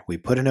 15, we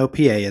put an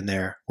OPA in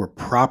there, we're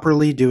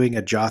properly doing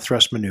a jaw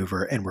thrust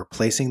maneuver, and we're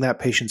placing that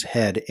patient's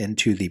head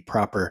into the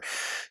proper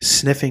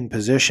sniffing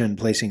position,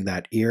 placing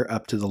that ear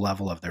up to the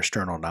level of their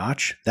sternal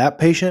notch, that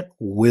patient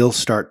will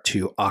start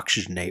to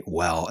oxygenate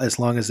well, as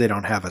long as they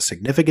don't have a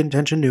significant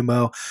tension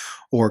pneumo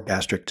or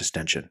gastric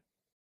distension.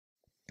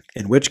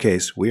 In which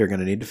case, we are going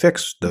to need to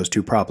fix those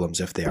two problems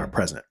if they are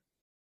present.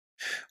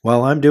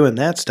 While I'm doing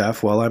that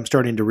stuff, while I'm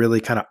starting to really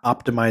kind of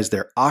optimize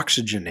their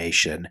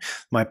oxygenation,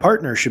 my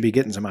partner should be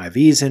getting some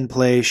IVs in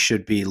place,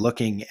 should be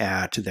looking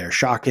at their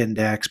shock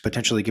index,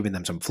 potentially giving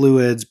them some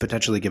fluids,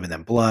 potentially giving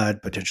them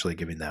blood, potentially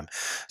giving them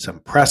some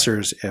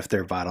pressors if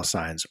their vital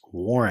signs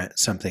warrant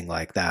something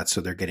like that.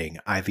 So they're getting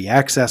IV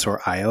access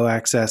or IO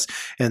access,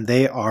 and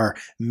they are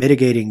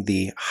mitigating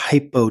the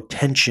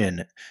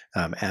hypotension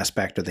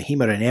aspect or the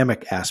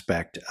hemodynamic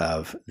aspect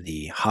of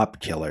the hop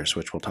killers,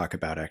 which we'll talk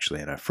about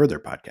actually in a further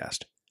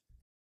podcast.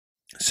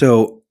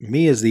 So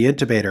me as the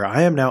intubator,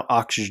 I am now I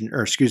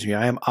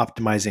am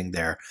optimizing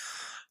their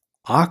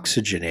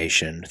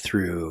oxygenation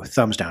through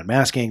thumbs down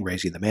masking,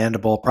 raising the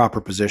mandible,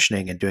 proper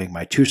positioning, and doing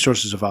my 2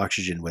 sources of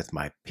oxygen with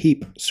my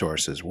PEEP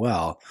source as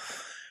well.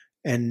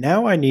 And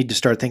now I need to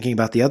start thinking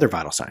about the other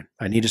vital sign.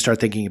 I need to start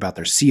thinking about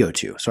their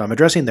CO2. So I'm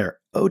addressing their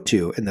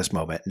O2 in this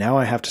moment. Now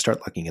I have to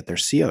start looking at their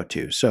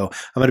CO2. So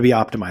I'm going to be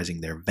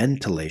optimizing their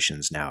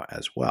ventilations now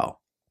as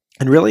well.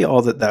 And really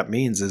all that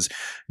means is,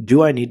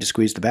 do I need to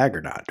squeeze the bag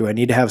or not? Do I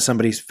need to have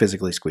somebody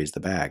physically squeeze the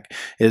bag?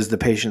 Is the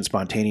patient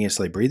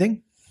spontaneously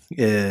breathing?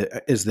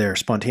 Is their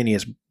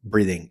spontaneous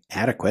breathing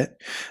adequate?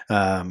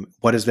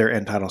 What is their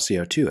end tidal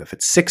CO2? If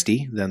it's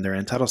 60, then their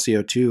end tidal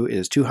CO2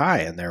 is too high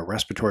and their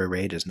respiratory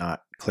rate is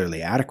not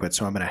clearly adequate.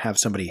 So I'm going to have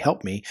somebody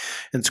help me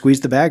and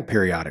squeeze the bag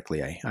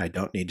periodically. I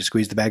don't need to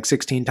squeeze the bag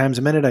 16 times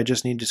a minute. I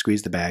just need to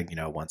squeeze the bag,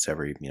 once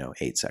every,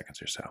 8 seconds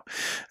or so.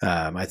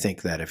 I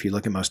think that if you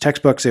look at most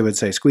textbooks, they would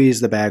say squeeze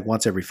the bag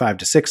once every 5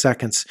 to 6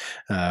 seconds.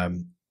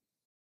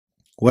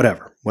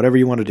 Whatever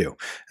you want to do,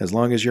 as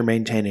long as you're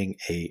maintaining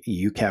a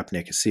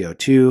eukapnic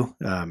CO2,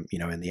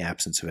 in the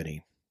absence of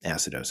any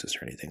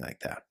acidosis or anything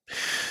like that.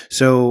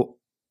 So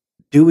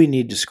do we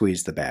need to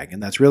squeeze the bag?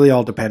 And that's really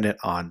all dependent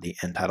on the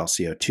end tidal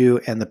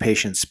CO2 and the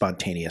patient's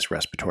spontaneous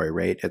respiratory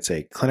rate. It's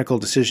a clinical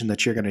decision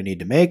that you're going to need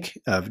to make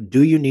of,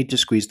 do you need to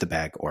squeeze the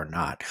bag or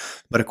not?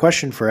 But a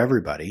question for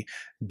everybody,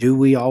 do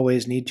we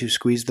always need to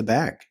squeeze the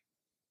bag?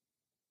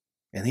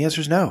 And the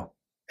answer is no.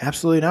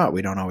 Absolutely not.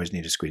 We don't always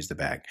need to squeeze the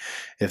bag.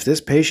 If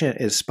this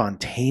patient is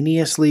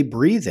spontaneously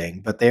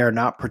breathing, but they are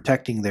not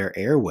protecting their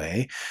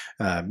airway,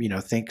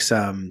 think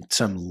some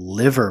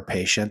liver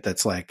patient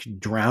that's like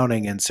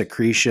drowning in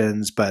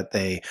secretions, but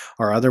they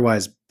are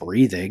otherwise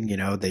breathing,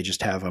 they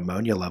just have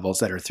ammonia levels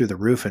that are through the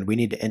roof, and we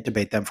need to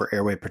intubate them for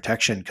airway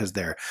protection because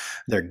they're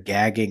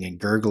gagging and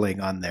gurgling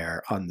on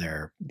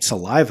their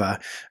saliva.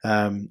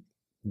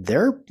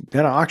 They're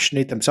going to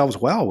oxygenate themselves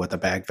well with a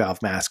bag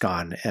valve mask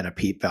on and a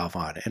PEEP valve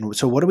on. And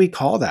so what do we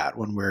call that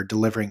when we're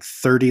delivering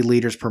 30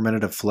 liters per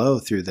minute of flow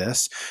through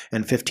this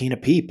and 15 a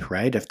PEEP,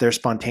 right? If they're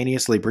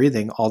spontaneously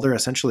breathing, all they're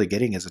essentially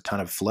getting is a ton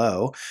of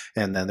flow,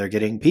 and then they're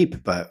getting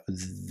PEEP, but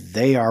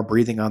they are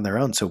breathing on their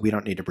own, so we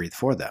don't need to breathe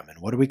for them. And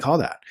what do we call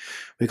that?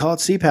 We call it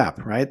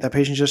CPAP, right? That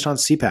patient's just on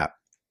CPAP.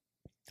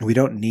 We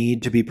don't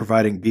need to be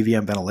providing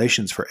BVM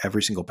ventilations for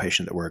every single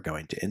patient that we're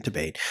going to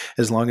intubate,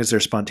 as long as they're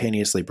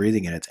spontaneously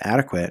breathing and it's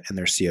adequate and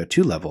their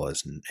CO2 level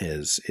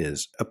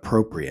is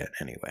appropriate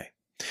anyway.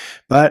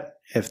 But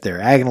if they're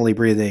agonally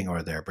breathing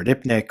or they're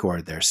bradypneic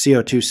or their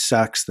CO2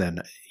 sucks, then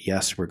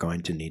yes, we're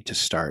going to need to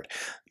start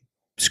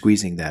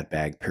squeezing that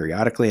bag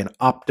periodically and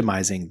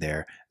optimizing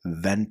their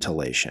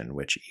ventilation,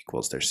 which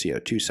equals their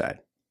CO2 side.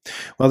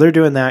 While they're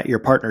doing that, your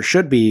partner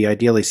should be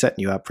ideally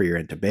setting you up for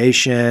your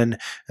intubation,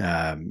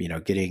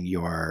 getting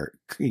your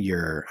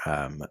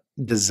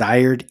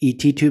desired ET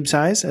tube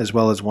size, as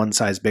well as one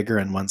size bigger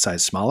and one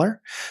size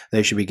smaller.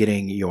 They should be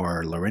getting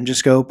your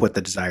laryngoscope with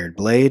the desired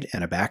blade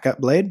and a backup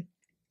blade.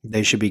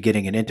 They should be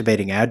getting an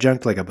intubating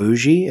adjunct like a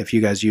bougie. If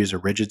you guys use a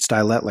rigid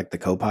stylet like the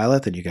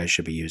Copilot, then you guys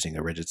should be using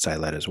a rigid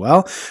stylet as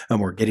well. And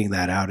we're getting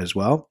that out as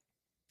well.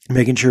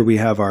 Making sure we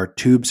have our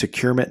tube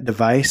securement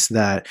device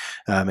that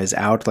is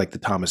out, like the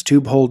Thomas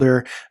tube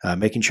holder,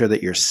 making sure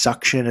that your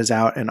suction is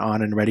out and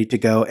on and ready to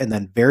go. And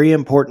then very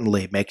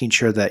importantly, making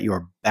sure that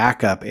your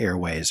backup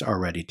airways are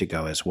ready to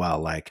go as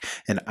well, like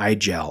an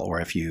iGel,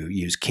 or if you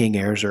use King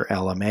Airs or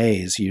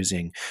LMAs,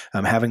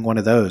 having one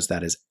of those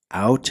that is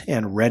out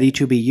and ready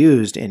to be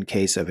used in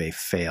case of a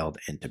failed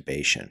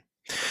intubation.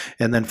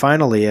 And then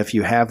finally, if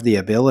you have the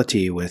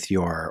ability with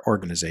your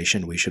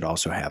organization, we should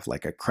also have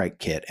like a Crike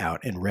kit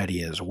out and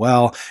ready as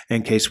well.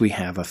 In case we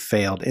have a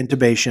failed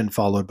intubation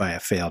followed by a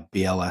failed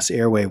BLS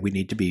airway, we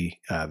need to be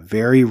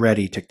very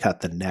ready to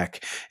cut the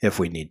neck if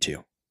we need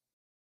to.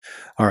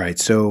 All right,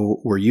 so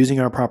we're using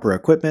our proper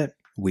equipment.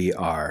 We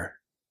are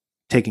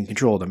taking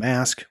control of the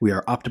mask. We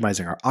are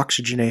optimizing our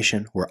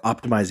oxygenation. We're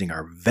optimizing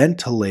our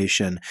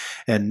ventilation.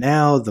 And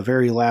now the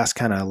very last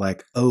kind of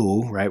like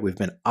O, right? We've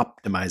been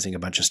optimizing a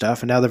bunch of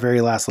stuff. And now the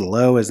very last little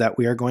O is that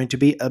we are going to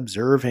be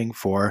observing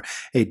for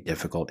a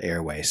difficult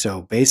airway.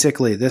 So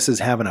basically this is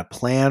having a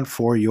plan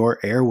for your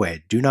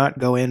airway. Do not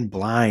go in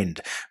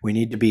blind. We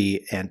need to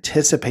be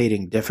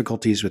anticipating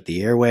difficulties with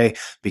the airway,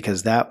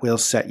 because that will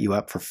set you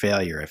up for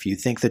failure. If you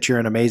think that you're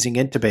an amazing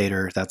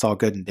intubator, that's all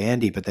good and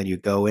dandy, but then you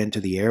go into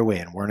the airway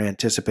and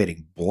weren't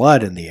anticipating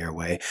blood in the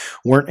airway,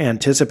 weren't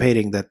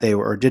anticipating that they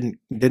were, or didn't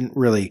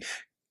really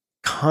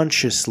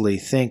consciously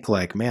think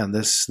like, man,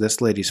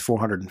 this lady's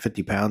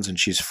 450 pounds and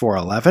she's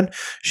 4'11.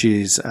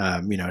 She's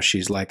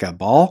she's like a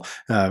ball,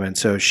 and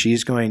so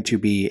she's going to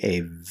be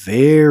a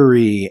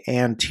very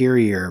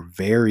anterior,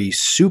 very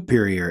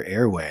superior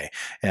airway,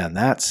 and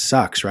that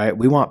sucks, right?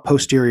 We want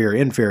posterior,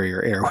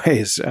 inferior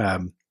airways.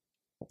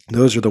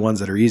 Those are the ones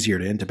that are easier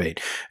to intubate.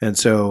 And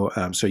so,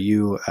 so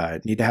you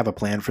need to have a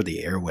plan for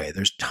the airway.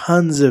 There's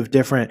tons of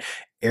different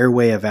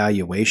airway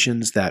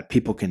evaluations that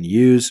people can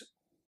use.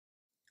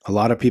 A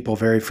lot of people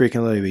very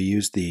frequently we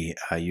use the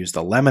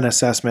Lemon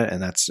assessment,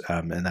 and that's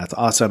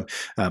awesome.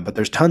 But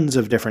there's tons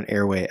of different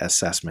airway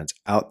assessments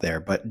out there.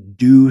 But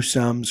do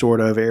some sort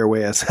of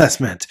airway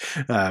assessment.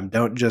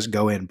 Don't just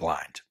go in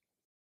blind.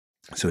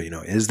 So,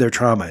 is there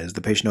trauma? Is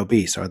the patient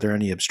obese? Are there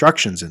any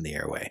obstructions in the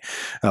airway?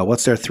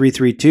 What's their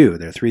 332?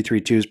 Their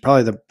 332 is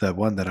probably the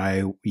one that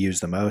I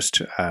use the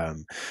most.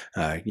 Of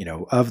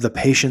the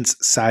patient's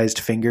sized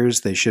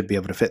fingers, they should be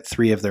able to fit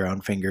 3 of their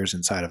own fingers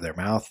inside of their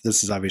mouth.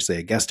 This is obviously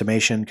a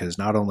guesstimation because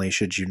not only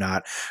should you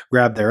not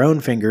grab their own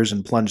fingers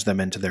and plunge them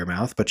into their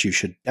mouth, but you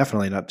should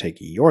definitely not take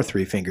your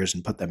 3 fingers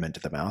and put them into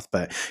the mouth.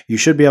 But you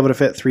should be able to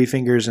fit 3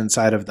 fingers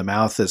inside of the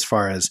mouth as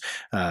far as,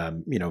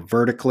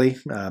 vertically.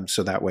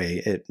 So that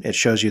way it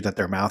shows you that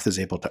their mouth is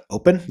able to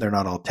open. They're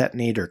not all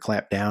tetanied or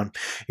clamped down.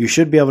 You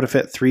should be able to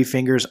fit 3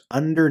 fingers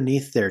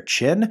underneath their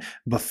chin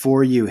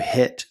before you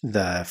hit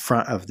the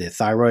front of the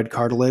thyroid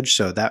cartilage.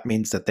 So that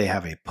means that they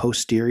have a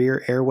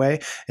posterior airway.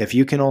 If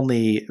you can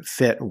only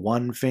fit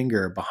 1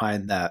 finger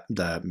behind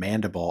the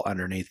mandible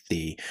underneath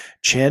the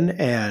chin,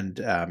 and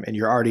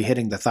you're already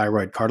hitting the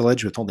thyroid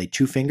cartilage with only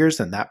 2 fingers,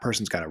 then that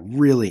person's got a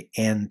really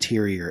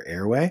anterior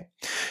airway.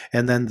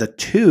 And then the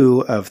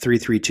 2 of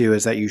 332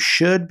 is that you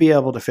should be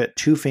able to fit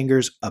 2 fingers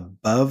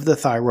above the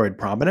thyroid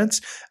prominence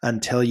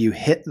until you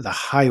hit the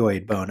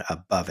hyoid bone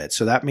above it.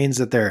 So that means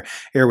that their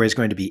airway is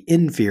going to be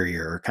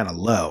inferior or kind of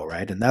low,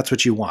 right? And that's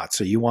what you want.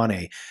 So you want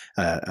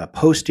a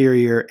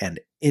posterior and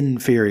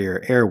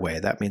inferior airway.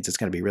 That means it's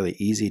going to be really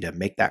easy to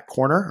make that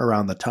corner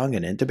around the tongue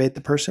and intubate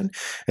the person.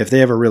 If they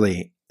have a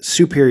really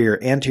superior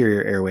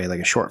anterior airway, like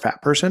a short, fat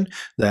person,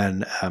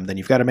 then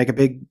you've got to make a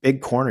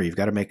big corner. You've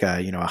got to make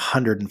a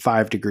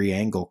 105-degree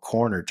angle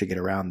corner to get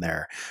around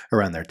their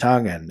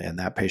tongue, and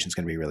that patient's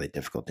going to be really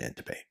difficult to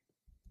intubate.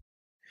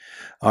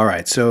 All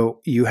right,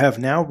 so you have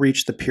now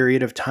reached the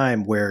period of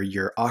time where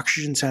your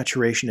oxygen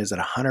saturation is at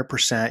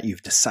 100%.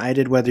 You've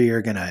decided whether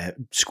you're going to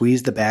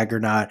squeeze the bag or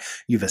not.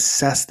 You've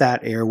assessed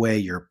that airway.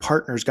 Your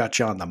partner's got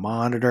you on the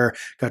monitor,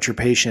 got your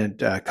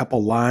patient a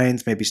couple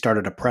lines, maybe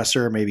started a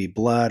pressor, maybe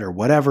blood, or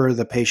whatever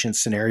the patient's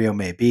scenario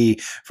may be.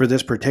 For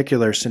this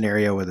particular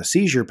scenario with a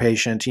seizure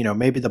patient,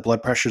 maybe the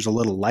blood pressure's a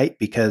little light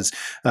because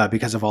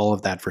of all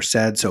of that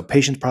Versed. So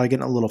patient's probably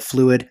getting a little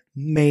fluid,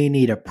 may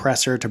need a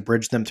pressor to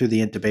bridge them through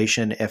the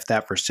intubation if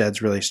that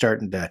Versed's really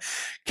starting to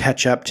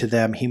catch up to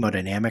them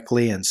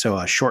hemodynamically. And so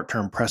a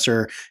short-term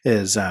pressor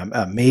is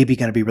maybe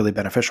going to be really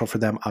beneficial for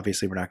them.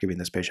 Obviously, we're not giving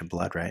this patient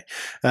blood, right?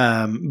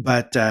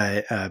 But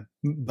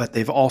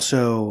they've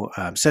also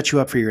set you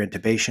up for your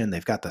intubation.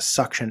 They've got the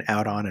suction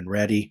out on and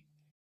ready.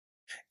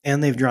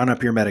 And they've drawn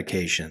up your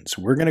medications.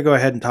 We're going to go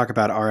ahead and talk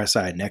about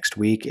RSI next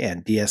week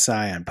and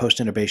DSI on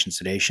post-intubation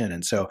sedation.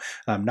 And so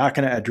I'm not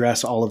going to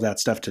address all of that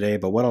stuff today,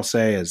 but what I'll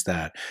say is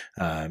that,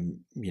 I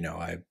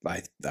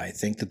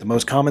think that the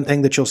most common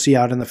thing that you'll see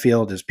out in the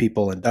field is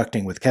people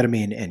inducting with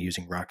ketamine and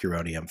using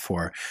rocuronium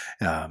for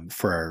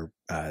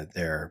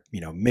their,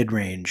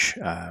 mid-range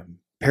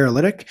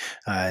paralytic,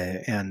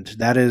 and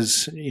that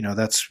is,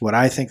 that's what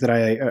I think that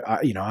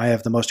I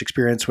have the most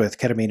experience with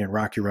ketamine and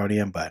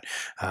rocuronium. But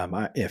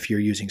if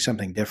you're using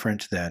something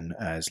different, then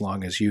as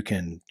long as you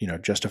can,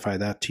 justify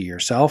that to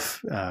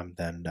yourself,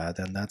 then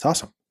that's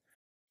awesome.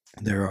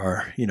 There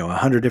are,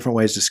 100 different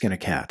ways to skin a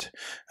cat.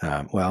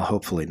 Well,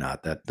 hopefully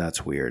not.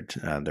 That's weird.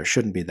 There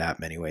shouldn't be that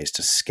many ways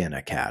to skin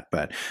a cat,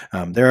 but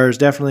there is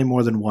definitely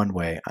more than one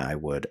way, I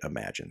would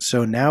imagine.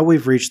 So now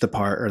we've reached the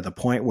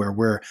point where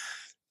we're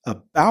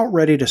about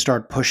ready to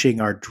start pushing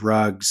our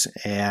drugs,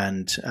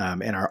 and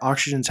our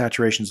oxygen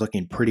saturation is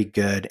looking pretty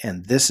good.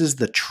 And this is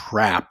the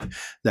trap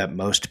that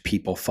most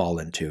people fall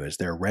into: is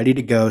they're ready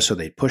to go, so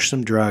they push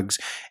some drugs,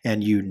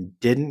 and you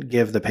didn't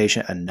give the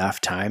patient enough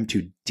time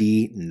to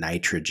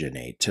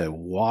denitrogenate, to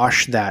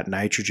wash that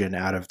nitrogen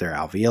out of their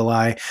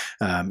alveoli.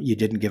 You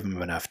didn't give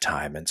them enough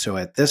time. And so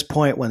at this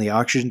point, when the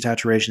oxygen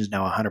saturation is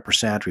now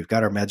 100%, we've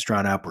got our meds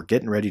drawn up, we're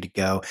getting ready to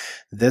go.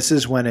 This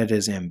is when it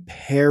is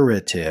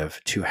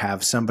imperative to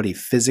have somebody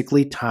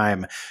physically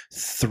time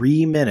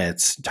 3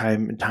 minutes,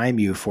 time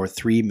you for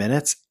 3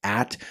 minutes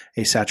at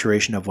a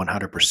saturation of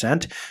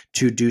 100%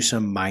 to do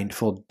some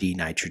mindful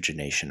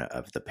denitrogenation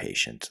of the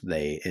patient.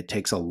 It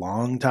takes a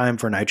long time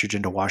for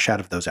nitrogen to wash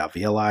out of those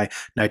alveoli.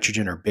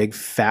 Nitrogen are big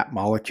fat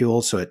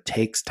molecules, so it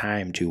takes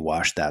time to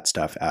wash that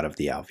stuff out of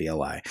the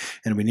alveoli.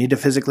 And we need to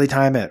physically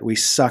time it. We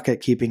suck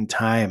at keeping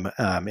time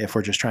if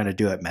we're just trying to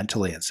do it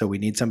mentally. And so we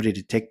need somebody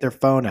to take their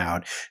phone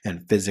out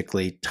and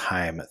physically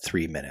time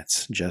 3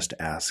 minutes. Just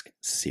ask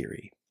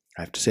Siri.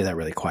 I have to say that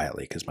really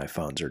quietly because my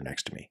phones are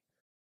next to me.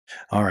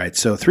 All right,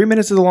 so 3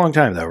 minutes is a long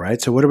time though,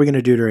 right? So what are we going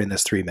to do during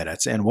this 3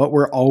 minutes? And what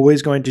we're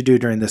always going to do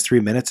during this 3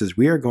 minutes is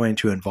we are going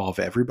to involve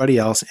everybody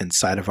else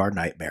inside of our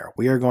nightmare.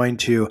 We are going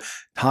to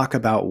talk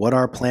about what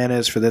our plan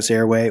is for this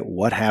airway,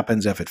 what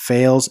happens if it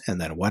fails, and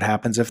then what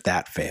happens if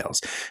that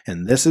fails.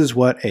 And this is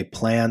what a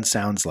plan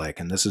sounds like.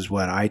 And this is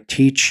what I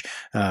teach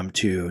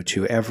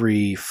to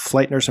every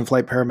flight nurse and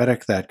flight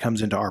paramedic that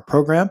comes into our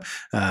program.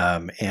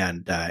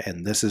 And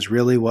this is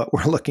really what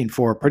we're looking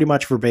for, pretty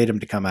much verbatim,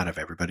 to come out of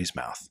everybody's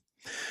mouth.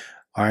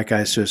 All right,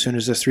 guys, so as soon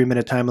as this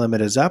 3-minute time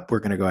limit is up, we're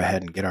going to go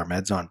ahead and get our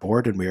meds on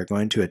board, and we are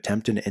going to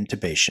attempt an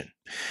intubation.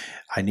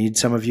 I need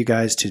some of you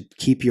guys to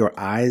keep your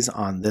eyes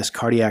on this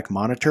cardiac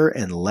monitor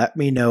and let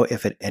me know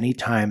if at any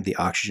time the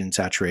oxygen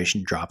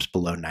saturation drops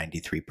below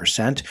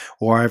 93%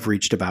 or I've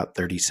reached about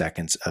 30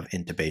 seconds of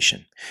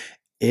intubation.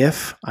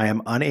 If I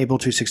am unable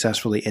to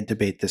successfully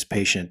intubate this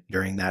patient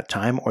during that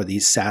time, or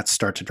these sats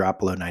start to drop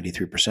below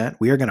 93%,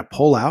 we are going to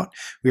pull out,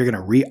 we are going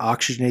to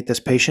re-oxygenate this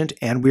patient,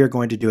 and we are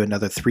going to do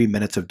another 3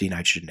 minutes of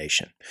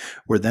denitrogenation.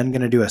 We're then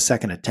going to do a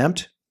second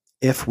attempt.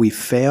 If we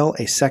fail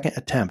a second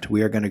attempt,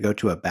 we are going to go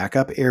to a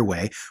backup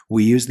airway.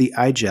 We use the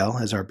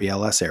iGel as our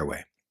BLS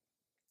airway.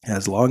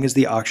 As long as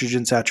the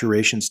oxygen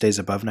saturation stays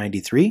above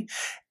 93,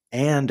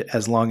 and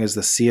as long as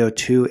the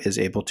CO2 is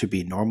able to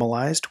be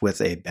normalized with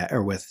the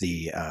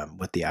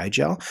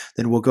iGel,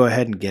 then we'll go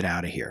ahead and get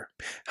out of here.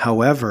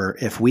 However,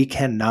 if we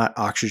cannot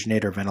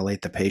oxygenate or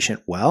ventilate the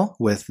patient well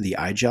with the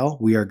iGel,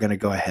 we are going to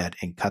go ahead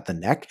and cut the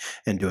neck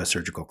and do a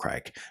surgical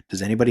crike.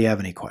 Does anybody have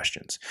any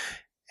questions?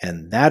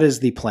 And that is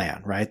the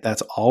plan, right?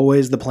 That's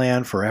always the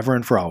plan, forever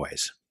and for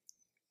always.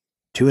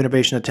 2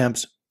 intubation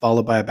attempts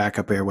followed by a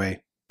backup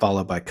airway,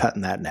 followed by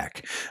cutting that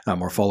neck,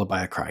 or followed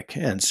by a crike.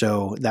 And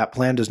so that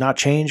plan does not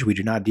change. We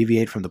do not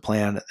deviate from the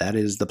plan. That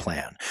is the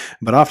plan.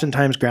 But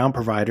oftentimes ground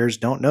providers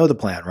don't know the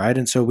plan, right?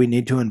 And so we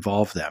need to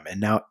involve them.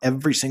 And now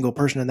every single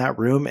person in that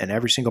room and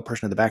every single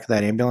person in the back of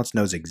that ambulance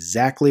knows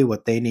exactly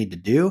what they need to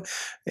do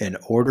in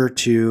order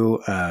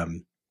to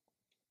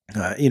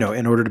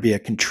in order to be a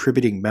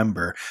contributing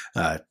member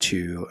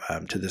to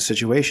the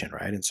situation,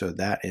 right? And so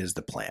that is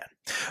the plan.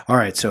 All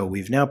right, so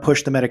we've now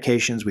pushed the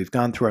medications. We've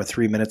gone through our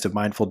 3 minutes of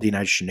mindful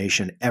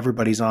denitrogenation.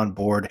 Everybody's on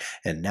board,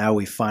 and now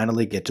we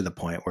finally get to the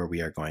point where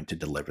we are going to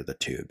deliver the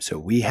tube. So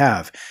we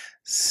have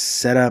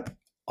set up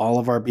all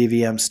of our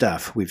BVM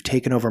stuff. We've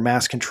taken over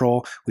mass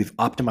control. We've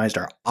optimized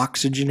our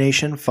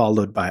oxygenation,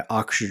 followed by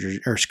optimizing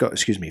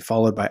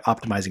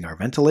our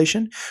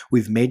ventilation.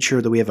 We've made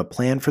sure that we have a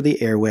plan for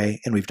the airway,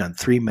 and we've done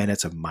 3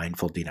 minutes of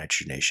mindful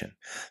denitrogenation.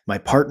 My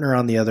partner,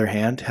 on the other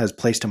hand, has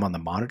placed him on the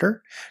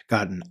monitor,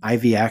 gotten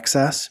IV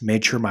access,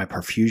 made sure my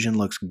perfusion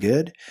looks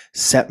good,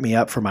 set me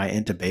up for my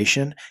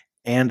intubation,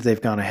 and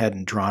they've gone ahead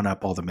and drawn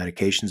up all the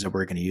medications that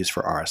we're going to use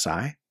for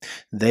RSI.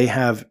 They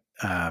have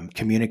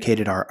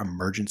communicated our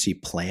emergency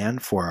plan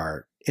for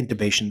our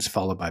intubations,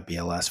 followed by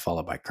BLS,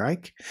 followed by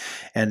crike.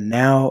 And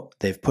now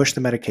they've pushed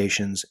the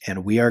medications,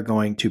 and we are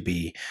going to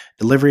be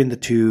delivering the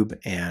tube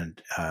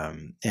and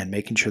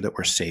making sure that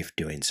we're safe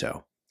doing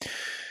so.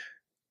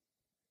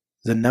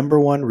 The number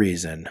one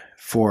reason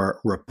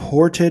for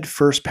reported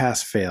first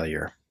pass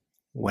failure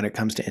when it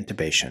comes to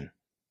intubation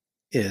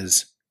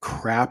is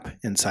crap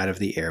inside of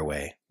the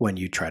airway when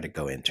you try to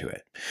go into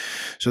it.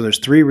 So there's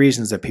 3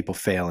 reasons that people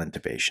fail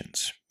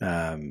intubations.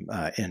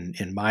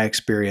 In my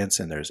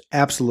experience, and there's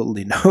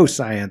absolutely no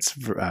science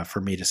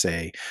for me to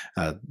say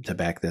to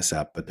back this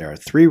up, but there are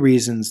 3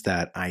 reasons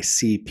that I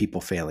see people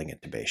failing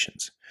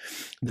intubations.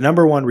 The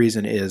number one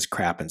reason is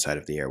crap inside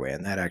of the airway,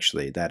 and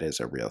that is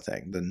a real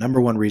thing. The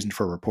number one reason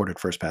for reported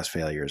first pass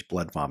failure is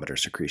blood, vomit, or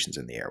secretions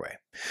in the airway.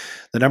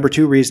 The number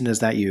 2 reason is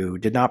that you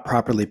did not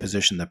properly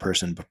position the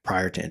person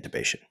prior to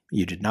intubation.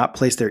 You did not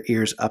place their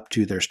ears up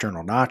to their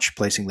sternal notch,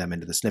 placing them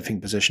into the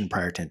sniffing position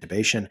prior to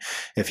intubation.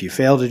 If you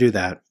fail to do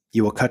that,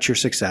 you will cut your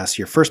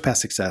first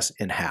pass success,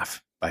 in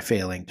half by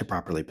failing to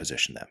properly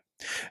position them.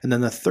 And then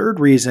the third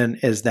reason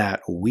is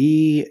that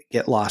we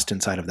get lost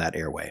inside of that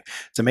airway.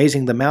 It's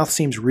amazing. The mouth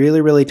seems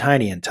really, really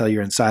tiny until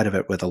you're inside of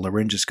it with a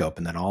laryngoscope.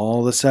 And then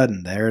all of a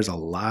sudden, there's a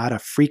lot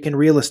of freaking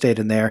real estate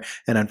in there.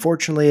 And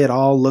unfortunately, it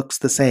all looks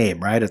the same,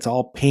 right? It's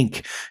all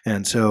pink.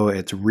 And so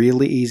it's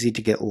really easy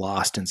to get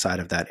lost inside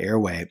of that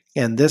airway.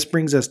 And this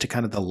brings us to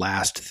kind of the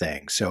last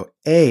thing. So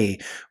A,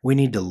 we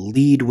need to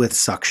lead with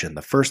suction.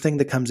 The first thing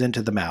that comes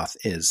into the mouth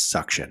is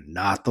suction,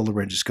 not the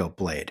laryngoscope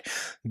blade.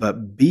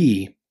 But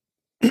B,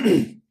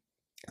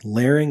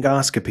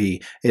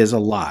 laryngoscopy is a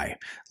lie.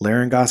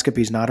 Laryngoscopy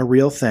is not a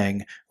real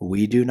thing.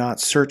 We do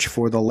not search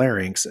for the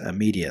larynx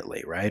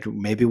immediately, right?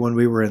 Maybe when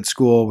we were in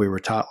school, we were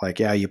taught like,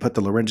 yeah, you put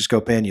the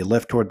laryngoscope in, you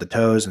lift toward the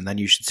toes, and then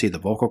you should see the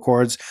vocal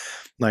cords.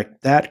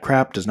 Like, that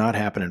crap does not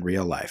happen in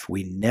real life.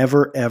 We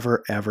never,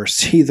 ever, ever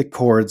see the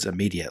cords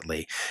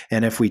immediately.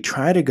 And if we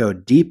try to go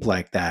deep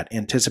like that,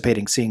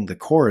 anticipating seeing the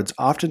cords,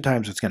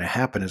 oftentimes what's going to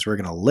happen is we're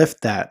going to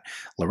lift that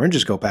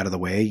laryngoscope out of the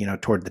way,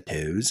 toward the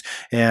toes.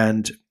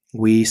 And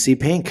we see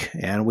pink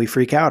and we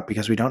freak out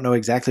because we don't know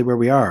exactly where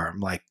we are. I'm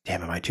like,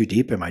 damn, am I too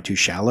deep? Am I too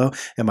shallow?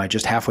 Am I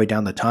just halfway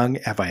down the tongue?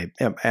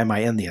 Am I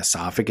in the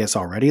esophagus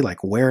already?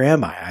 Like, where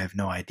am I? I have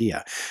no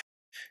idea.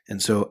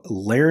 And so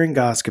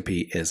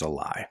laryngoscopy is a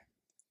lie.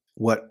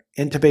 What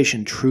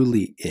intubation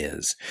truly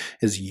is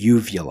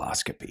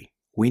uvuloscopy.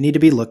 We need to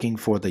be looking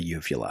for the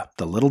uvula,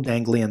 the little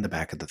dangly in the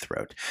back of the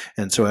throat.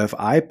 And so if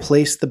I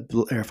pass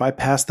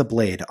the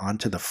blade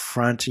onto the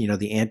front,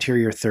 the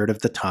anterior third of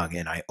the tongue,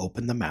 and I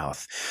open the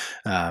mouth,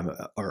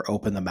 or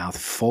open the mouth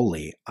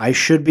fully, I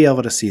should be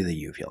able to see the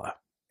uvula.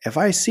 If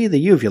I see the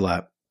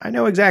uvula, I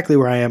know exactly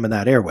where I am in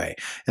that airway,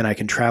 and I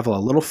can travel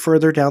a little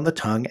further down the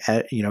tongue,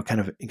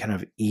 kind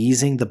of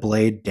easing the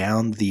blade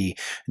down the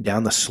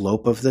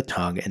slope of the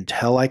tongue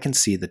until I can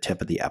see the tip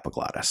of the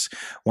epiglottis.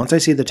 Once I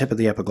see the tip of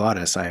the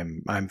epiglottis,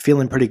 I'm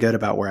feeling pretty good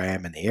about where I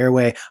am in the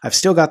airway. I've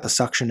still got the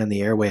suction in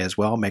the airway as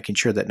well, making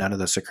sure that none of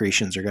the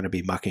secretions are going to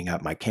be mucking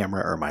up my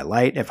camera or my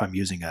light if I'm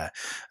using a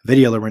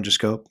video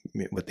laryngoscope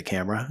with the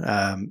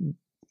camera.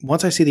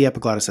 Once I see the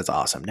epiglottis, that's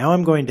awesome. Now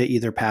I'm going to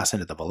either pass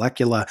into the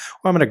vallecula,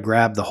 or I'm going to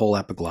grab the whole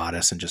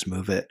epiglottis and just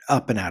move it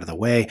up and out of the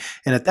way.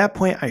 And at that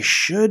point, I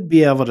should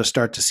be able to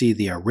start to see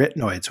the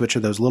arytenoids, which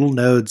are those little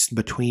nodes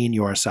between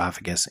your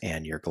esophagus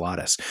and your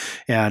glottis.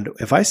 And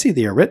if I see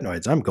the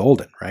arytenoids, I'm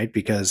golden, right?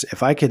 Because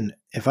if I can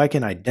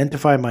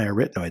identify my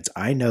arytenoids,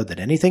 I know that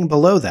anything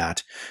below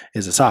that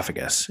is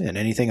esophagus, and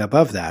anything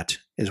above that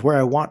is where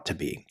I want to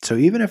be. So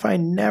even if I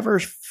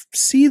never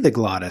see the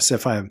glottis,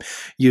 if I'm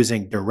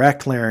using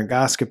direct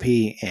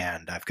laryngoscopy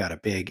and I've got a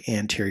big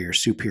anterior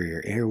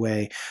superior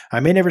airway, I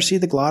may never see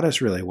the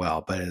glottis really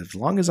well, but as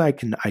long as I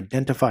can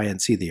identify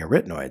and see the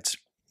arytenoids,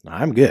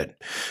 I'm good.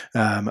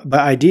 But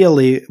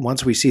ideally,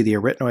 once we see the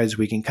arytenoids,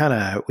 we can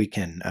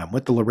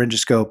with the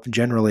laryngoscope,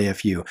 generally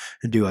if you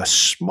do a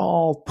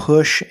small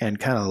push and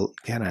kind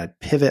of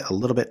pivot a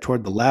little bit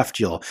toward the left,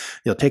 you'll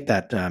take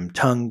that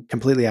tongue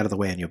completely out of the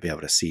way, and you'll be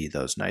able to see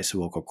those nice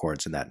vocal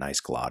cords and that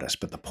nice glottis.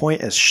 But the point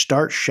is,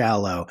 start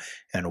shallow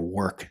and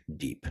work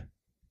deep.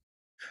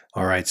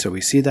 All right, so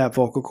we see that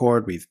vocal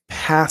cord. We've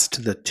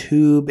passed the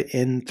tube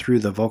in through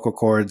the vocal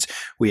cords.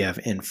 We have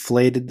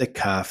inflated the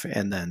cuff.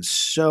 And then,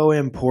 so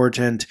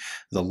important,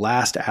 the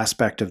last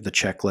aspect of the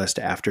checklist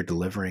after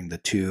delivering the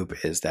tube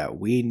is that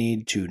we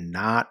need to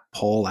not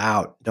pull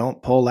out.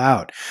 Don't pull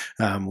out.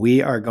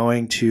 We are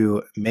going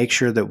to make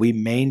sure that we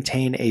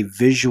maintain a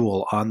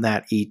visual on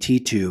that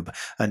ET tube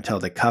until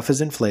the cuff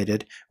is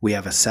inflated. We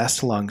have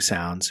assessed lung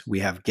sounds. We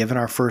have given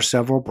our first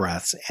several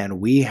breaths, and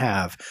we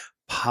have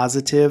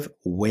positive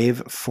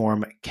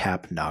waveform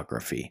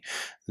capnography.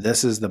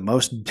 This is the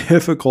most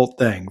difficult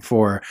thing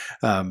for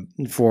most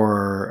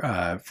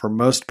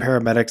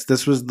paramedics.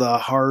 This was the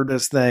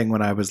hardest thing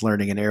when I was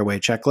learning an airway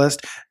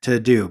checklist to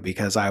do,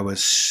 because I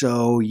was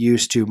so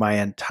used to my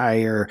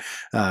entire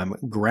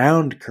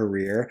ground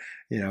career.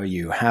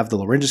 You have the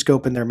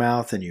laryngoscope in their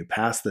mouth and you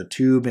pass the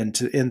tube in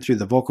through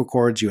the vocal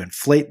cords, you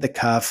inflate the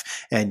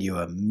cuff, and you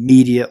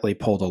immediately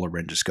pull the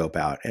laryngoscope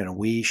out. And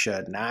we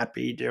should not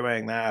be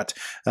doing that.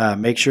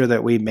 Make sure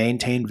that we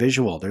maintain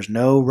visual. There's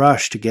no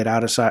rush to get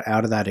out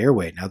of that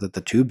airway. Now that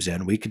the tube's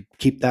in, we could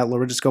keep that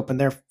laryngoscope in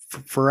there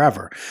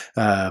forever.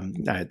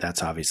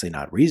 That's obviously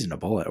not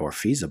reasonable or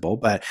feasible,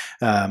 but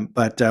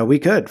we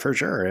could for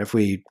sure if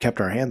we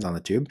kept our hands on the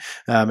tube.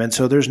 And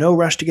so there's no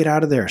rush to get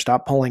out of there.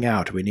 Stop pulling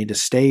out. We need to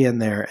stay in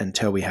there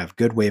until we have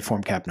good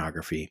waveform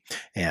capnography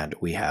and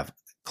we have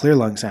clear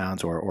lung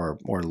sounds or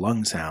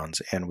lung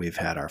sounds, and we've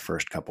had our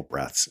first couple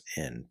breaths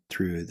in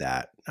through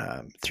that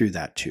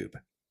tube.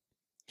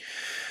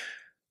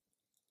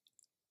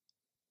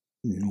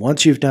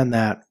 Once you've done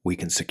that, we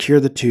can secure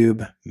the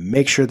tube,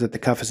 make sure that the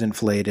cuff is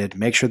inflated,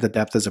 make sure the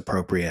depth is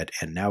appropriate,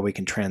 and now we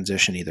can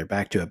transition either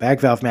back to a bag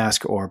valve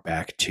mask or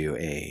back to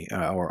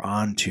or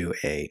onto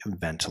a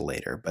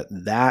ventilator. But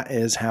that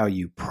is how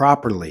you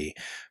properly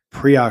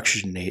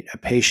pre-oxygenate a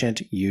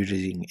patient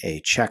using a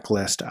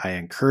checklist. I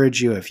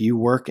encourage you, if you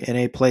work in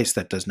a place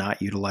that does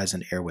not utilize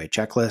an airway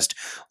checklist,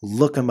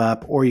 look them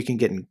up, or you can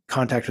get in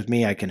contact with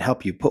me. I can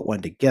help you put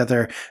one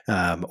together,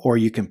 or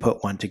you can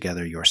put one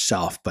together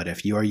yourself. But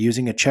if you are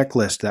using a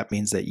checklist, that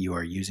means that you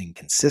are using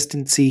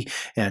consistency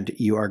and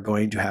you are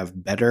going to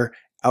have better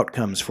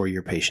outcomes for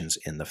your patients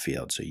in the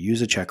field. So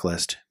use a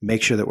checklist,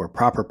 make sure that we're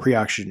properly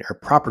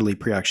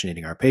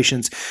pre-oxygenating our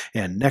patients.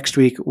 And next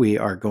week, we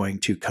are going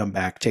to come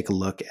back, take a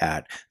look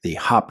at the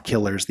HOP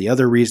killers, the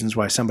other reasons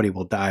why somebody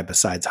will die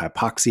besides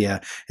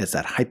hypoxia. It's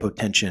that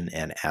hypotension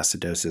and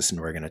acidosis.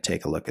 And we're going to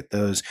take a look at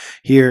those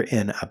here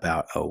in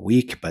about a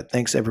week. But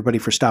thanks everybody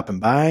for stopping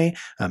by.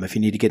 If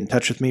you need to get in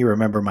touch with me,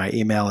 remember my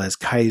email is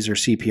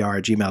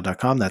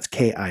kaisercpr@gmail.com. That's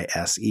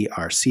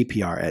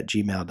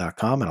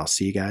KISERCPR@gmail.com. And I'll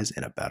see you guys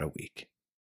in about a week.